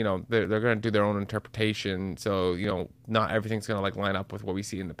obviously, you know, they're going to do their own interpretation. So, you know, not everything's going to like line up with what we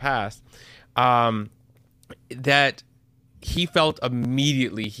see in the past. That he felt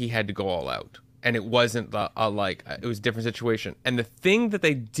immediately he had to go all out. And it wasn't it was a different situation. And the thing that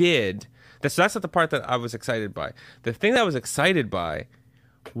they did, that's not the part that I was excited by. The thing that I was excited by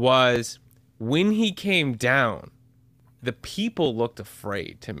was when he came down, the people looked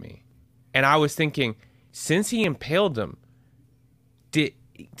afraid to me. And I was thinking, since he impaled them, did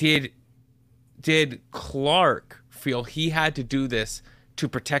Clark feel he had to do this to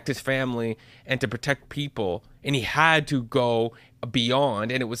protect his family and to protect people, and he had to go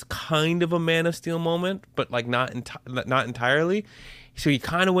beyond, and it was kind of a Man of Steel moment, but like not entirely. So he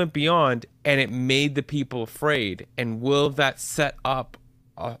kind of went beyond, and it made the people afraid. And will that set up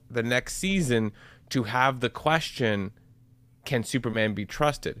the next season to have the question, can Superman be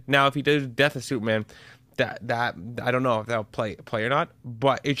trusted? Now, if he does Death of Superman, that I don't know if that'll play or not,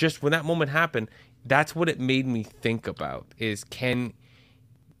 but it just, when that moment happened, that's what it made me think about, is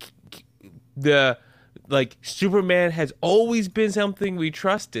Superman has always been something we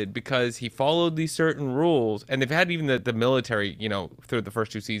trusted because he followed these certain rules, and they've had even the military, you know, through the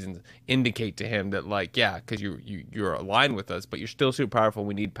first two seasons indicate to him that, like, yeah, because you're aligned with us, but you're still super powerful.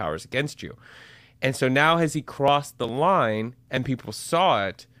 We need powers against you. And so now has he crossed the line and people saw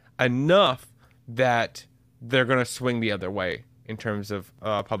it enough that they're going to swing the other way in terms of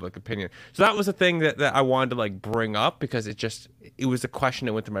public opinion. So that was the thing that I wanted to like bring up, because it was a question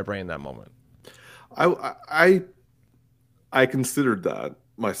that went through my brain in that moment. I considered that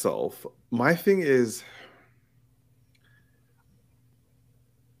myself. My thing is,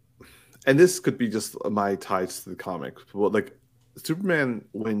 and this could be just my ties to the comics, but like Superman,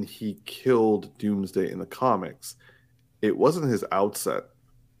 when he killed Doomsday in the comics, it wasn't his outset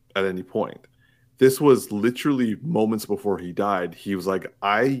at any point. This was literally moments before he died. He was like,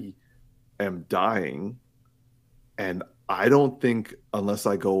 I am dying, and I don't think unless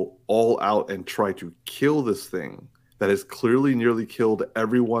I go all out and try to kill this thing that has clearly nearly killed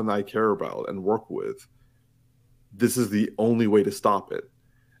everyone I care about and work with, this is the only way to stop it.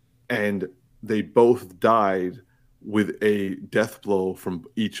 And they both died with a death blow from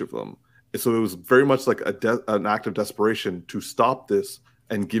each of them. So it was very much like an act of desperation to stop this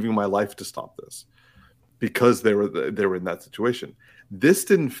and giving my life to stop this, because they were in that situation. This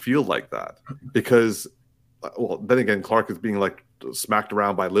didn't feel like that, because, well, then again, Clark is being like smacked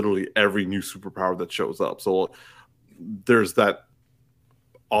around by literally every new superpower that shows up. So there's that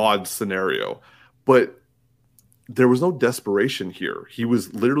odd scenario, but there was no desperation here. He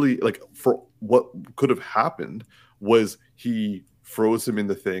was literally like, for what could have happened was he froze him in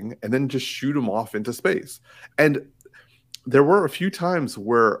the thing and then just shoot him off into space. And there were a few times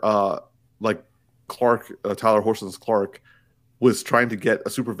where like Clark, Tyler Hoechling's Clark, was trying to get a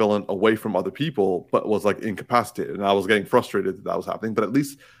supervillain away from other people, but was like incapacitated. And I was getting frustrated that was happening. But at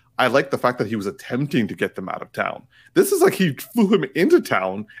least I like the fact that he was attempting to get them out of town. This is like he flew him into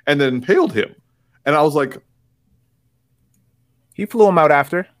town and then impaled him. And I was like, he flew him out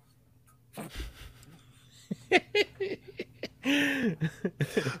after.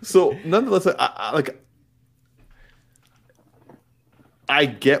 So nonetheless, I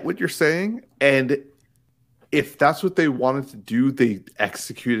get what you're saying, and if that's what they wanted to do, they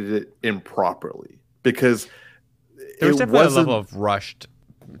executed it improperly, because there was definitely a level of rushed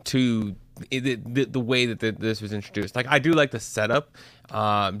to the way that this was introduced. Like, I do like the setup.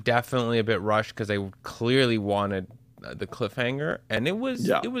 Definitely a bit rushed because they clearly wanted the cliffhanger, and it was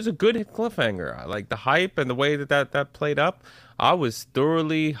a good cliffhanger. Like the hype and the way that played up, I was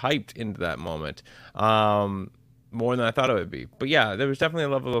thoroughly hyped into that moment. More than I thought it would be. But yeah, there was definitely a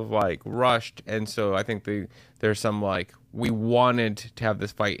level of like rushed, and so I think there's some like, we wanted to have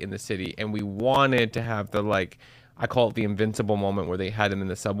this fight in the city, and we wanted to have the, like, I call it the invincible moment where they had him in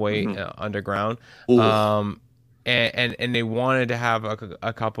the subway underground. And they wanted to have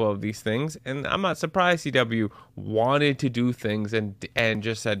a couple of these things, and I'm not surprised CW wanted to do things and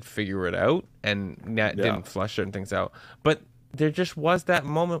just said figure it out, and didn't flesh certain things out. But there just was that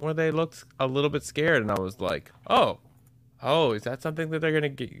moment where they looked a little bit scared, and I was like, oh, is that something that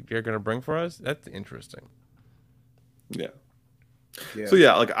they're gonna bring for us? That's interesting. Yeah. So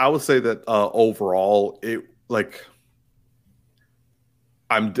yeah, like I would say that overall, it like.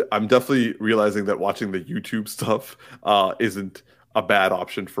 I'm definitely realizing that watching the YouTube stuff isn't a bad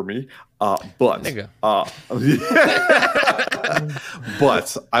option for me. But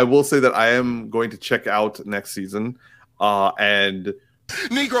but I will say that I am going to check out next season. And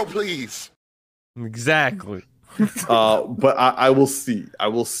Negro, please. Exactly. But I will see. I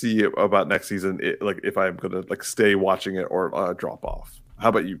will see about next season. Like if I'm gonna like stay watching it or drop off. How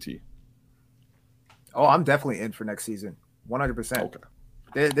about you, T? Oh, I'm definitely in for next season. 100%. Okay.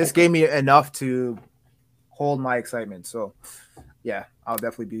 This gave me enough to hold my excitement. So, yeah, I'll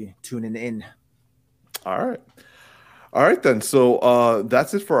definitely be tuning in. All right, then. So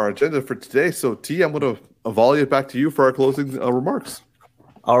that's it for our agenda for today. So, T, I'm going to volley it back to you for our closing remarks.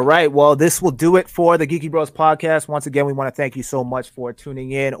 All right. Well, this will do it for the Geeky Bros Podcast. Once again, we want to thank you so much for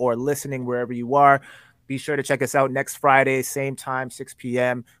tuning in or listening wherever you are. Be sure to check us out next Friday, same time, 6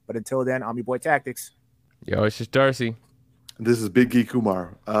 p.m. But until then, I'm your boy Tactics. Yo, it's just Darcy. This is Big Geek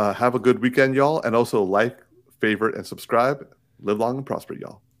Kumar. Have a good weekend, y'all. And also like, favorite, and subscribe. Live long and prosper,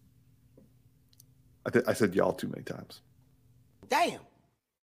 y'all. I said y'all too many times. Damn.